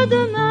dire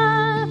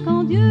demain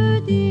quand Dieu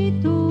dit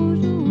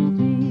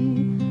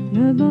aujourd'hui?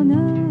 Le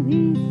bonheur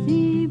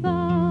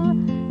ici-bas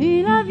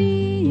et la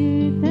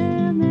vie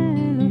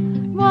éternelle,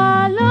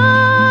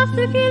 voilà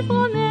ce qu'il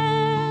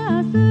promet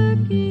à ceux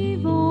qui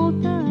vont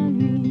à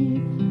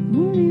lui.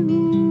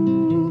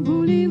 Voulez-vous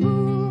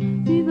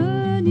y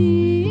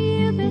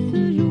venir dès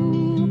ce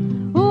jour?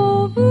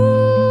 Oh,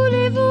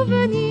 voulez-vous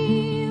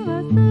venir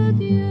à ce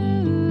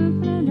Dieu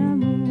plein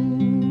d'amour?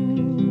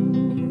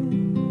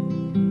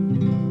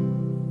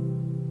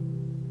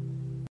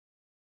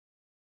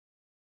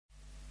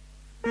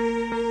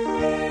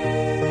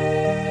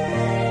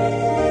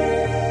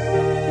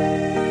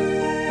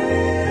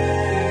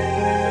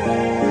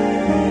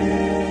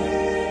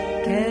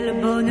 Quel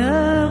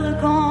bonheur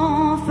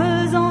qu'en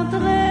faisant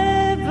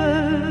trêve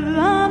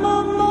un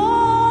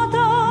moment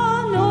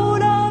à nos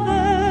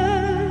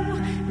labeurs,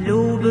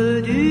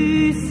 l'aube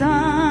du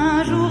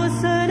saint jour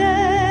se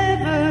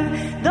lève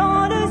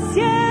dans le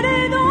ciel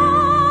et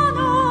dans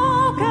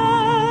nos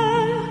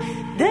cœurs.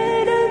 Dès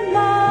le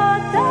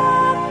matin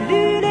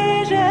plus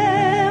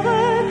légère,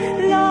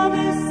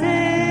 l'âme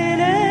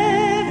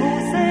s'élève au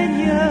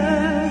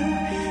Seigneur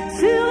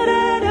sur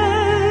l'aile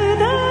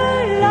de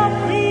la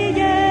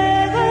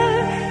prière.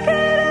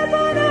 Quel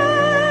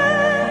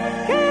bonheur,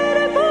 quel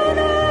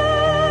bonheur!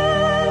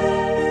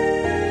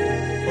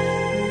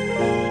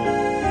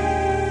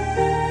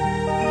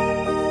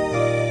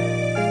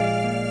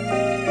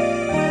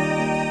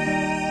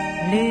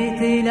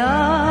 L'été,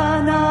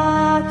 la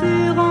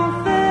nature en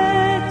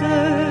fête,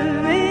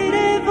 et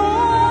les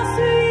vents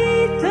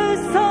suivent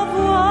sa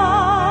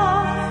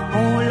voix.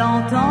 On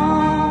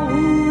l'entend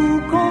où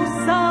qu'on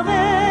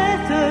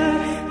s'arrête,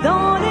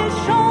 dans les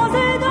champs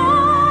et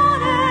dans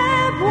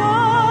les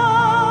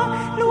bois.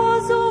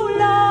 L'oiseau,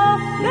 la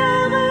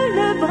fleur,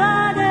 le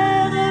brin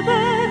d'herbe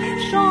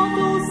chante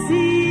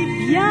aussi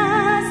bien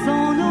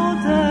son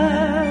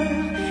auteur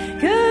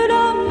que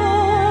la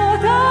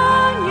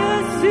montagne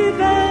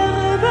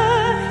superbe.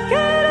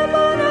 Quel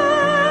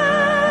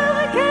bonheur,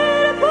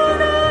 quel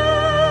bonheur!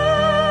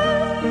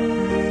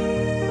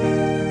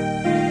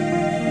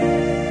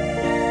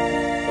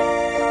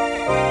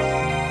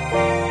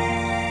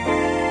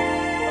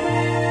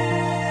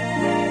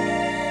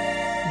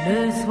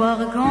 Le soir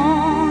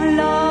quand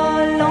la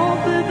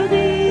lampe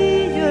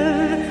brille,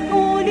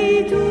 on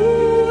lit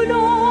tout,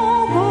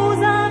 l'on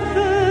cause un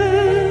peu,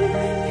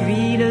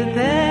 puis le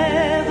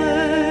père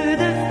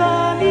de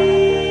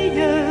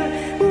famille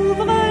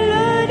ouvre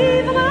le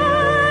livre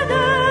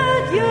de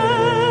Dieu,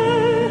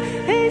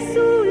 et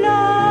sous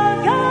la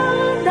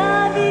garde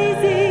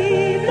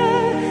invisible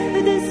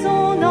de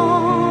son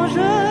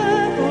ange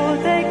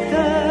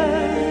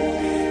protecteur,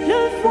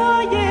 le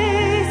foyer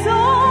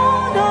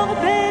s'endort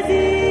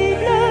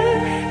paisible.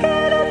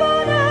 Quel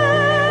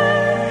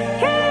bonheur,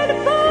 quel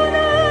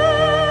bonheur!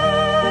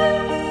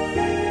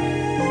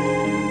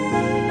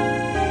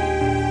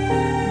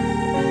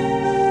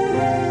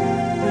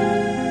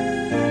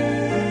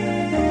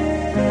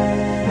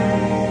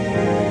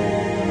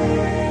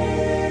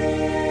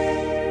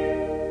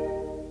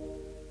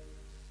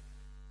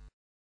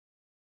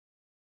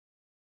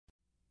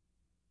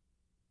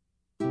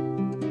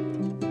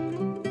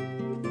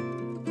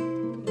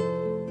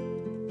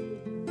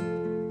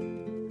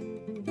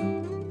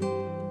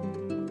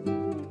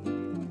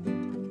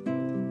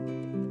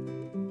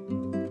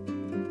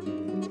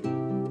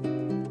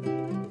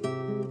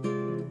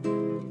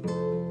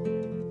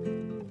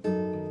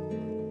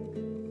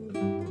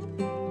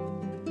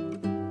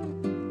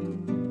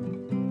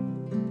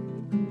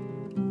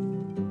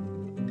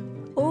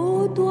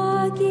 Ô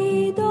toi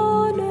qui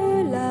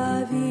donnes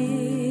la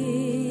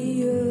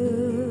vie,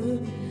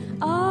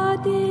 à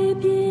tes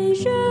pieds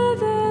je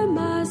veux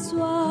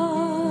m'asseoir,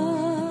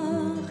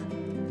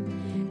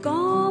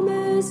 comme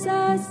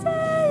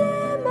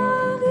s'asseyait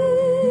Marie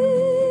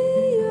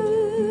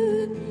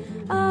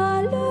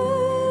à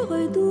l'heure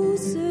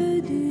douce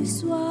du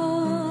soir,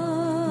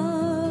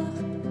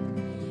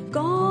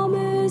 comme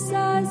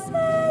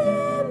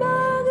s'asseyait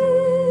Marie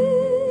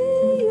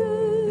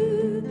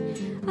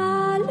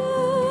à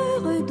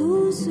l'heure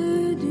douce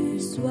du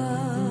soir.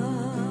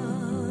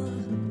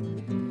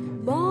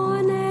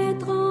 Bon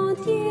être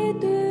entier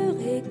te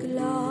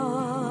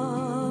réclame,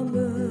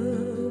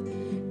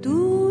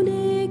 tout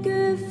n'est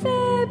que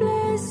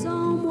faiblesse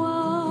en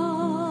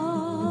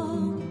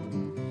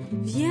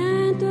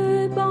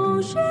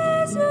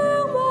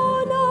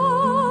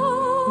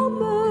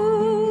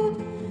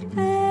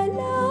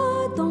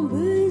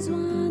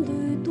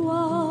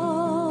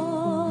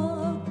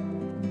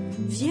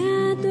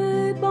Viens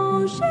te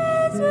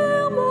pencher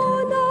sur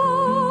mon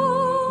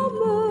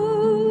âme,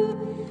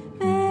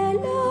 elle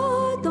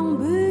a tant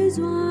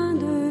besoin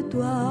de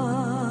toi.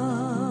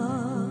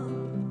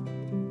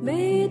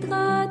 Mettre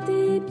à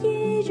tes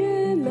pieds,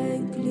 je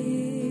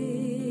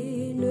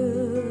m'incline,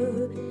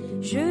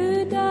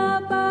 je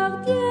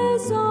t'appartiens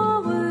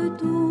sans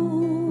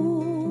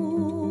retour.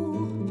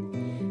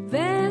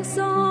 Verse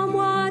en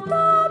moi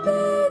ta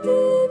paix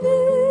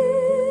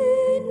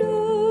divine,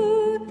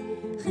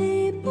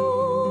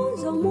 réponds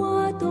en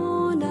moi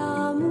ton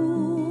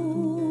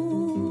amour.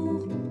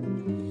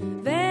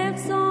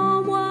 Verse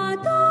en moi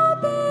ta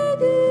paix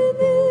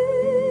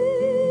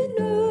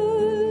divine,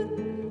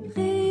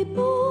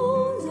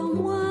 réponds en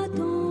moi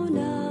ton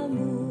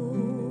amour.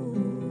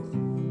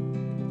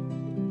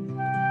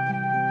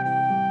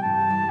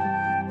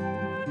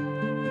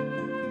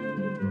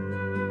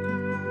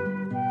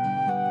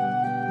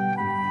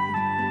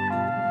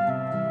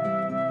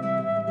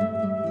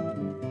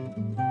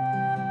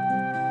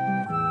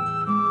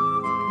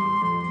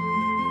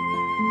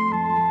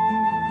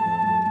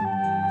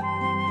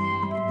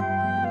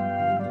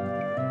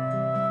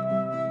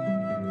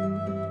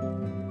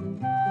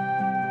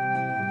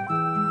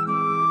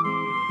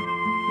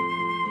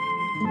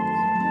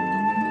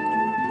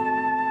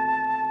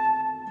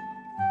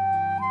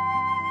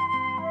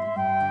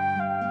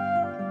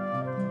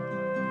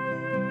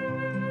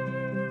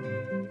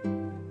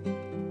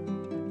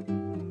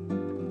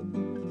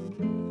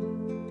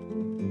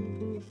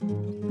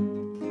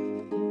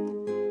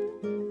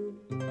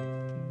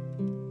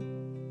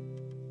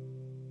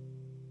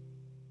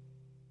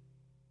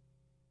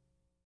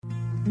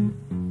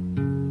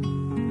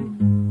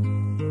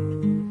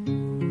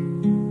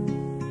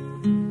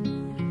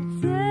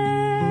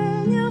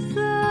 Seigneur,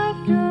 ce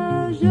que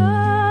je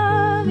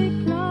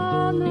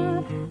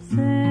réclame,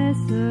 c'est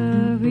ce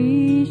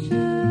riche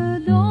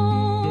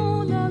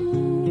don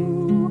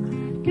d'amour,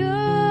 que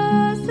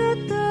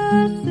cette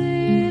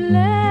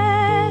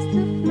céleste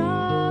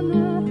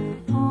flamme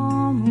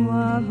en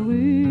moi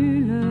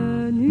brûle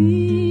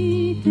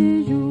nuit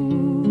et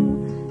jour.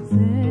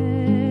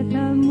 Cet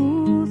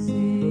amour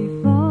si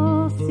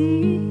fort,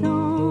 si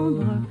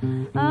tendre,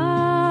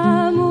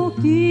 amour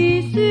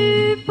qui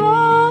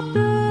supporte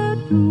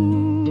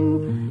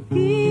tout,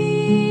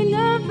 qui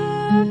ne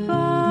veut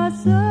pas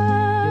se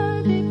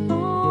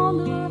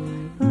défendre,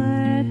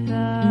 prêt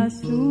à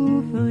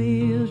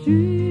souffrir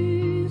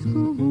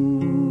jusqu'au bout.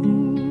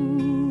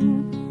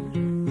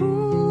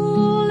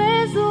 Pour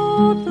les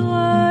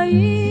autres,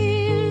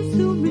 il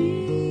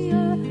s'oublie,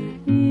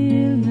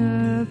 il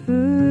ne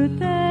peut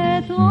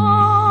être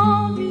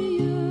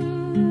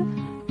envieux.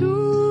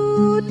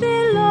 Tout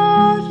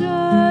éloge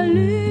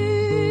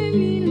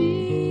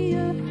l'humilie,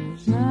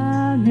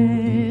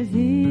 jamais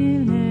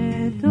il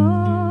n'est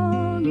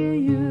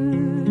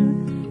orgueilleux.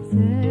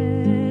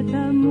 Cet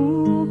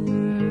amour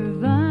peut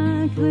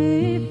vaincre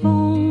et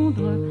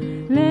fondre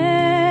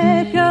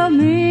les cœurs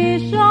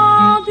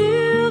méchants,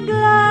 durs,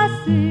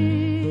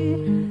 glacés.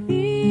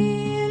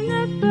 Ils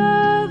ne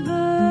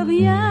peuvent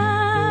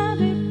rien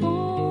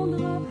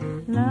répondre,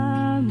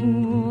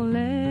 l'amour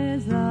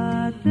les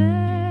a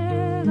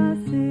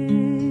terrassés.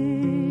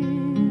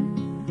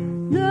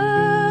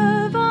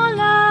 Devant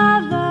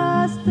la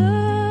vaste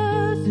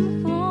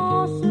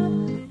souffrance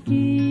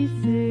qui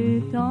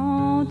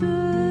s'étend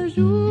de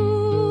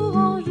jour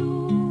en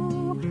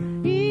jour,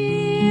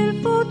 il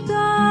faut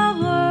un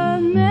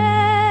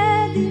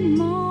remède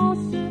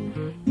immense,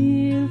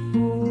 il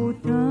faut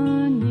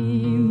un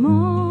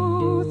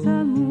immense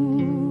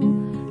amour,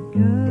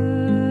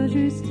 que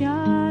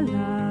jusqu'à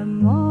la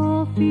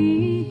mort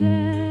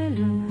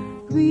fidèle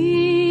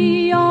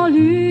prie en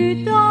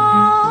luttant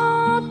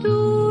en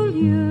tout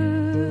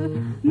lieu.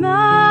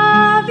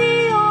 Ma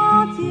vie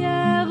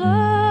entière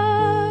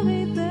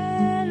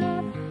révèle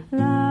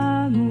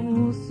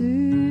l'amour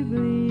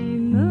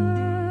sublime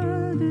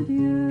de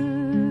Dieu.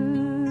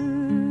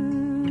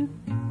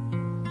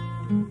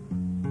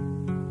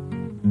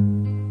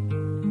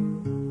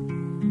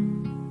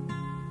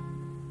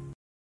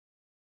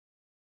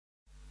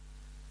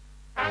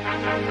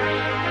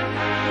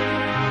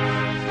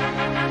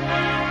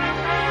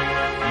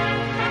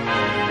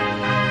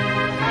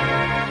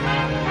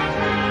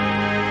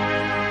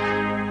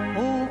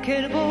 Oh,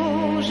 quel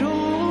beau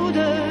jour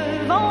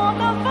devant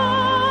ta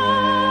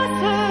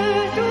face,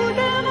 tout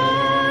est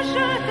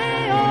racheté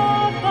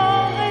en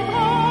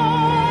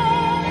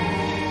paraîtrant,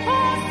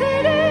 en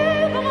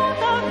célébrant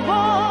ta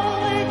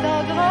gloire et ta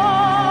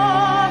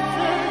grâce,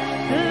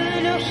 de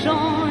leur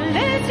chant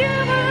les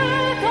yeux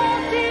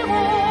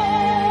retentiront.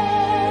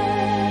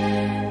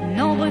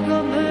 Nombre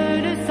comme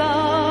le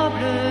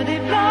sable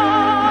des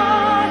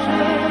plages,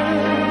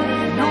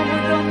 nombre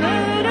comme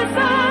le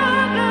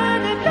sable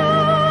des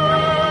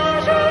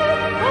plages.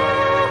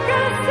 Oh,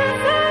 que c'est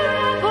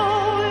beau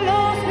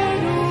lorsque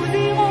nous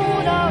irons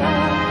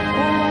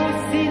là-haut,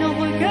 aussi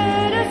nombreux que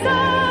le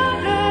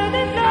sable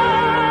des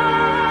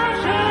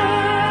plages.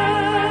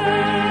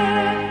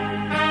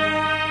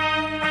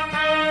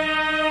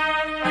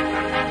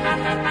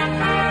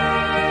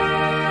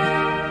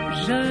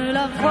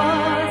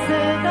 fois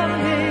cette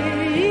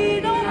armée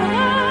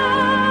innombrable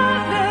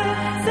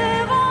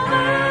serrant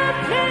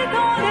reflet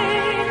dans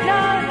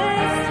l'éclat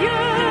des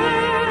cieux,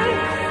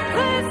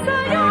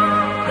 tressaillant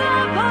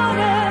d'un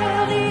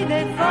bonheur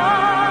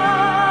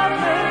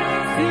ineffable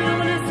sur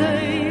le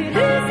seuil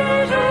du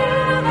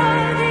séjour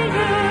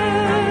radieux.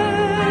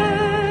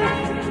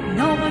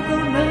 Nombre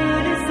comme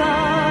les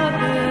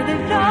sables des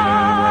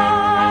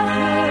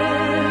plages,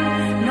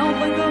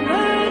 nombre comme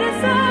les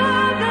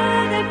sables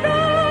des plages.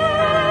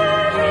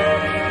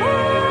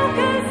 Oh,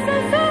 que ce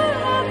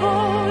sera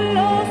beau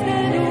lorsque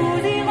nous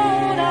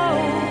irons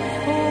là-haut,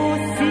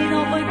 aussi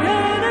nombreux que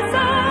le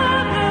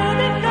sable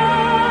des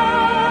plages.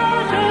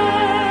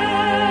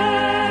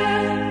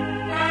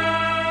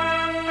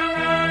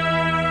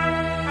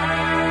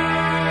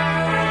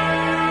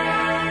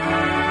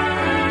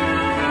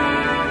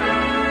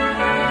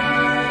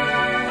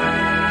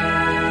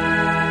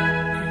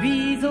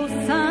 Puis au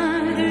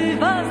sein du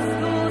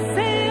vaste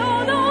océan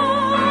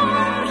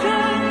d'anges,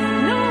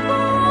 nos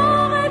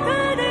poètes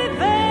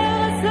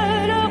déversent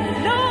leur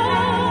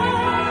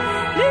flamme.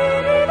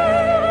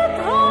 L'univers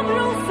tremble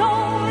au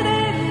son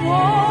des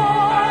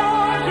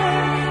louanges,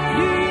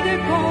 plus de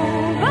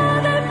combats,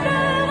 de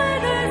pleurs et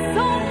de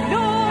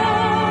sanglots.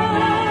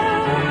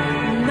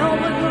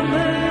 Nombre comme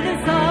les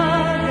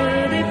sables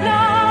des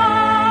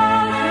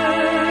plages,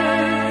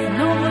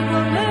 nombre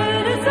comme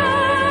les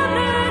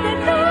sables des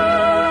plages.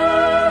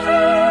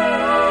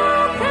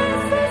 Oh, que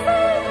ce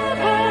sera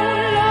beau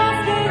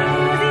lorsque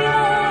nous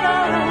irons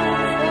là-haut,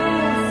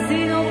 aussi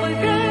nombreux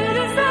que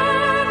les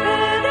sables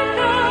des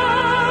plages.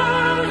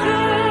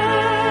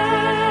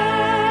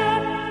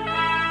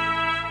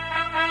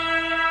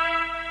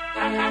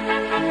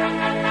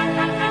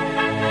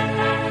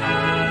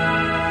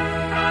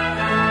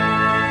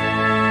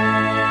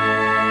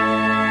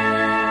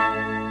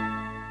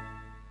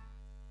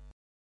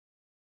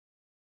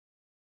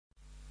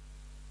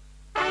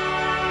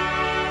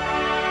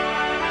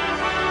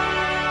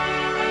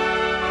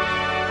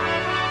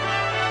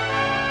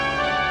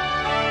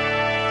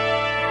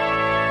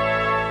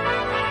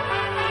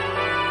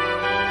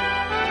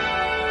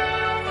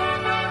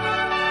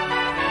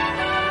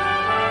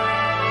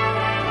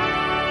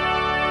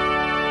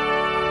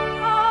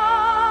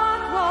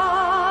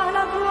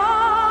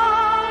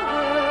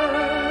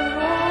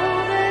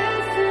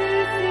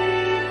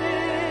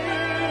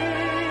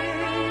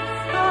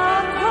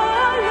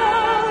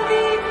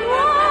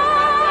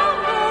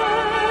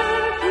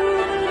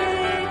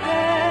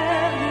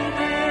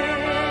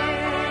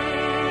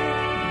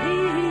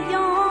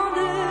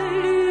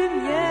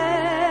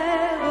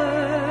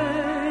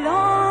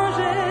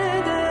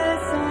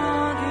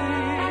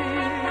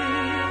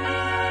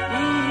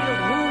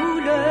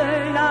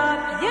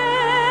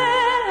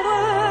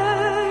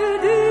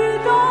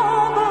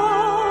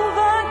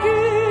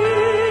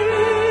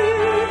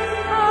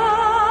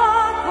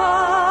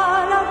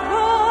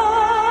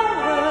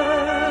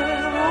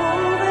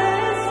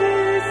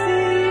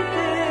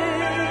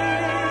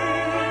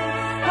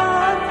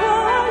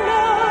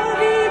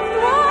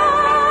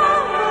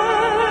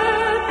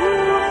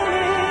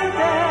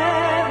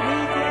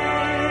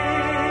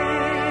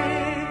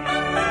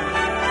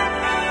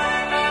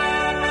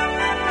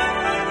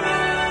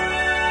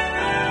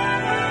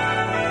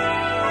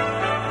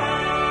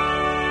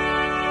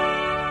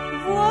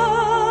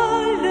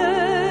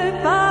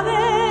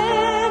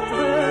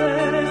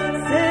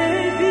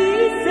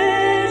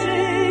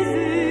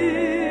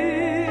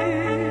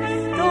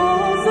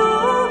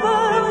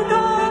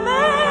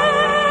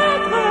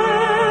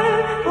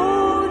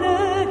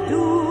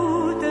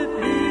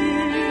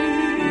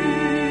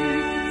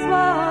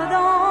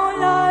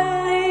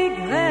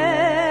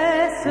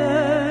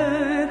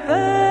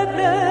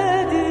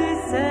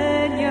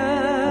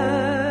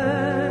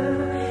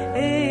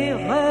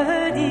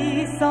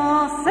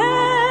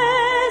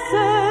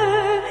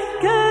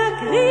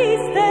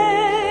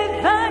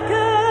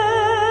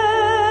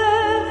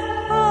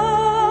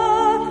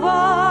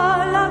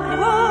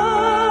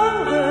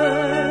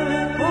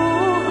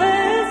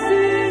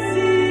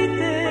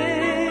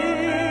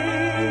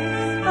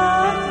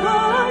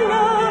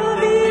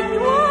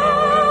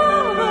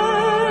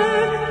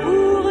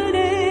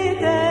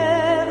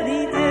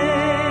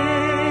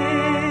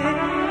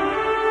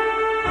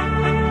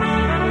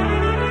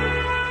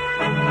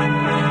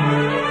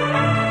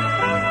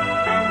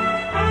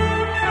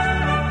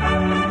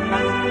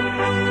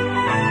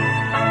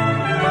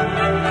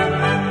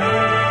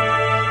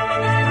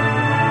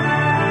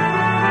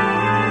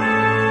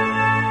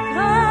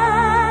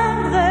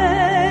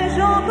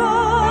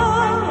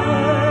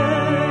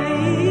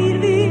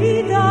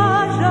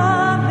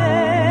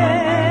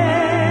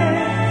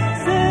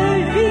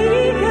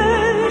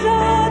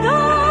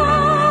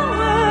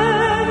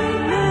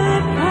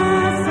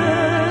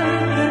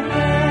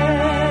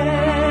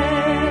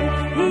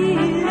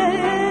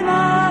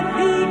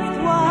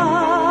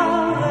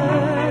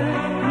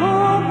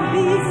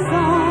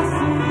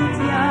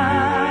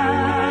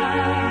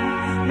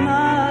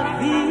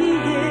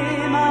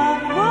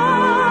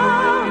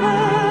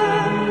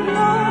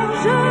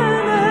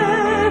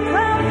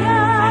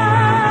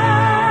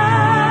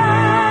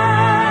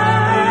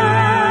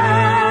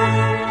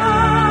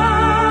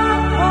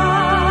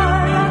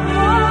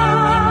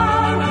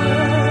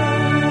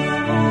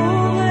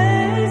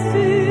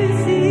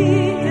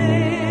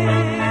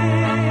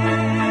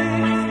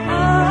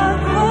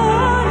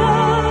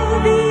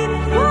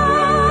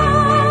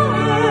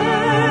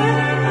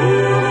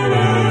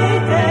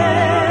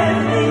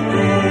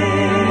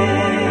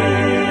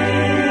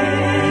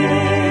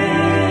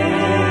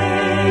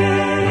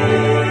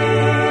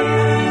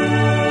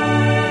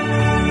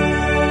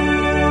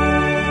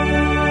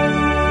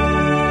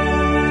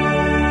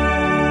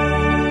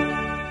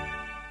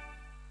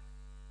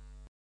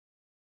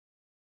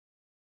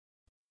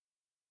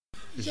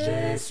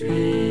 J'ai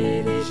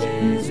suivi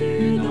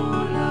Jésus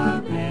dans la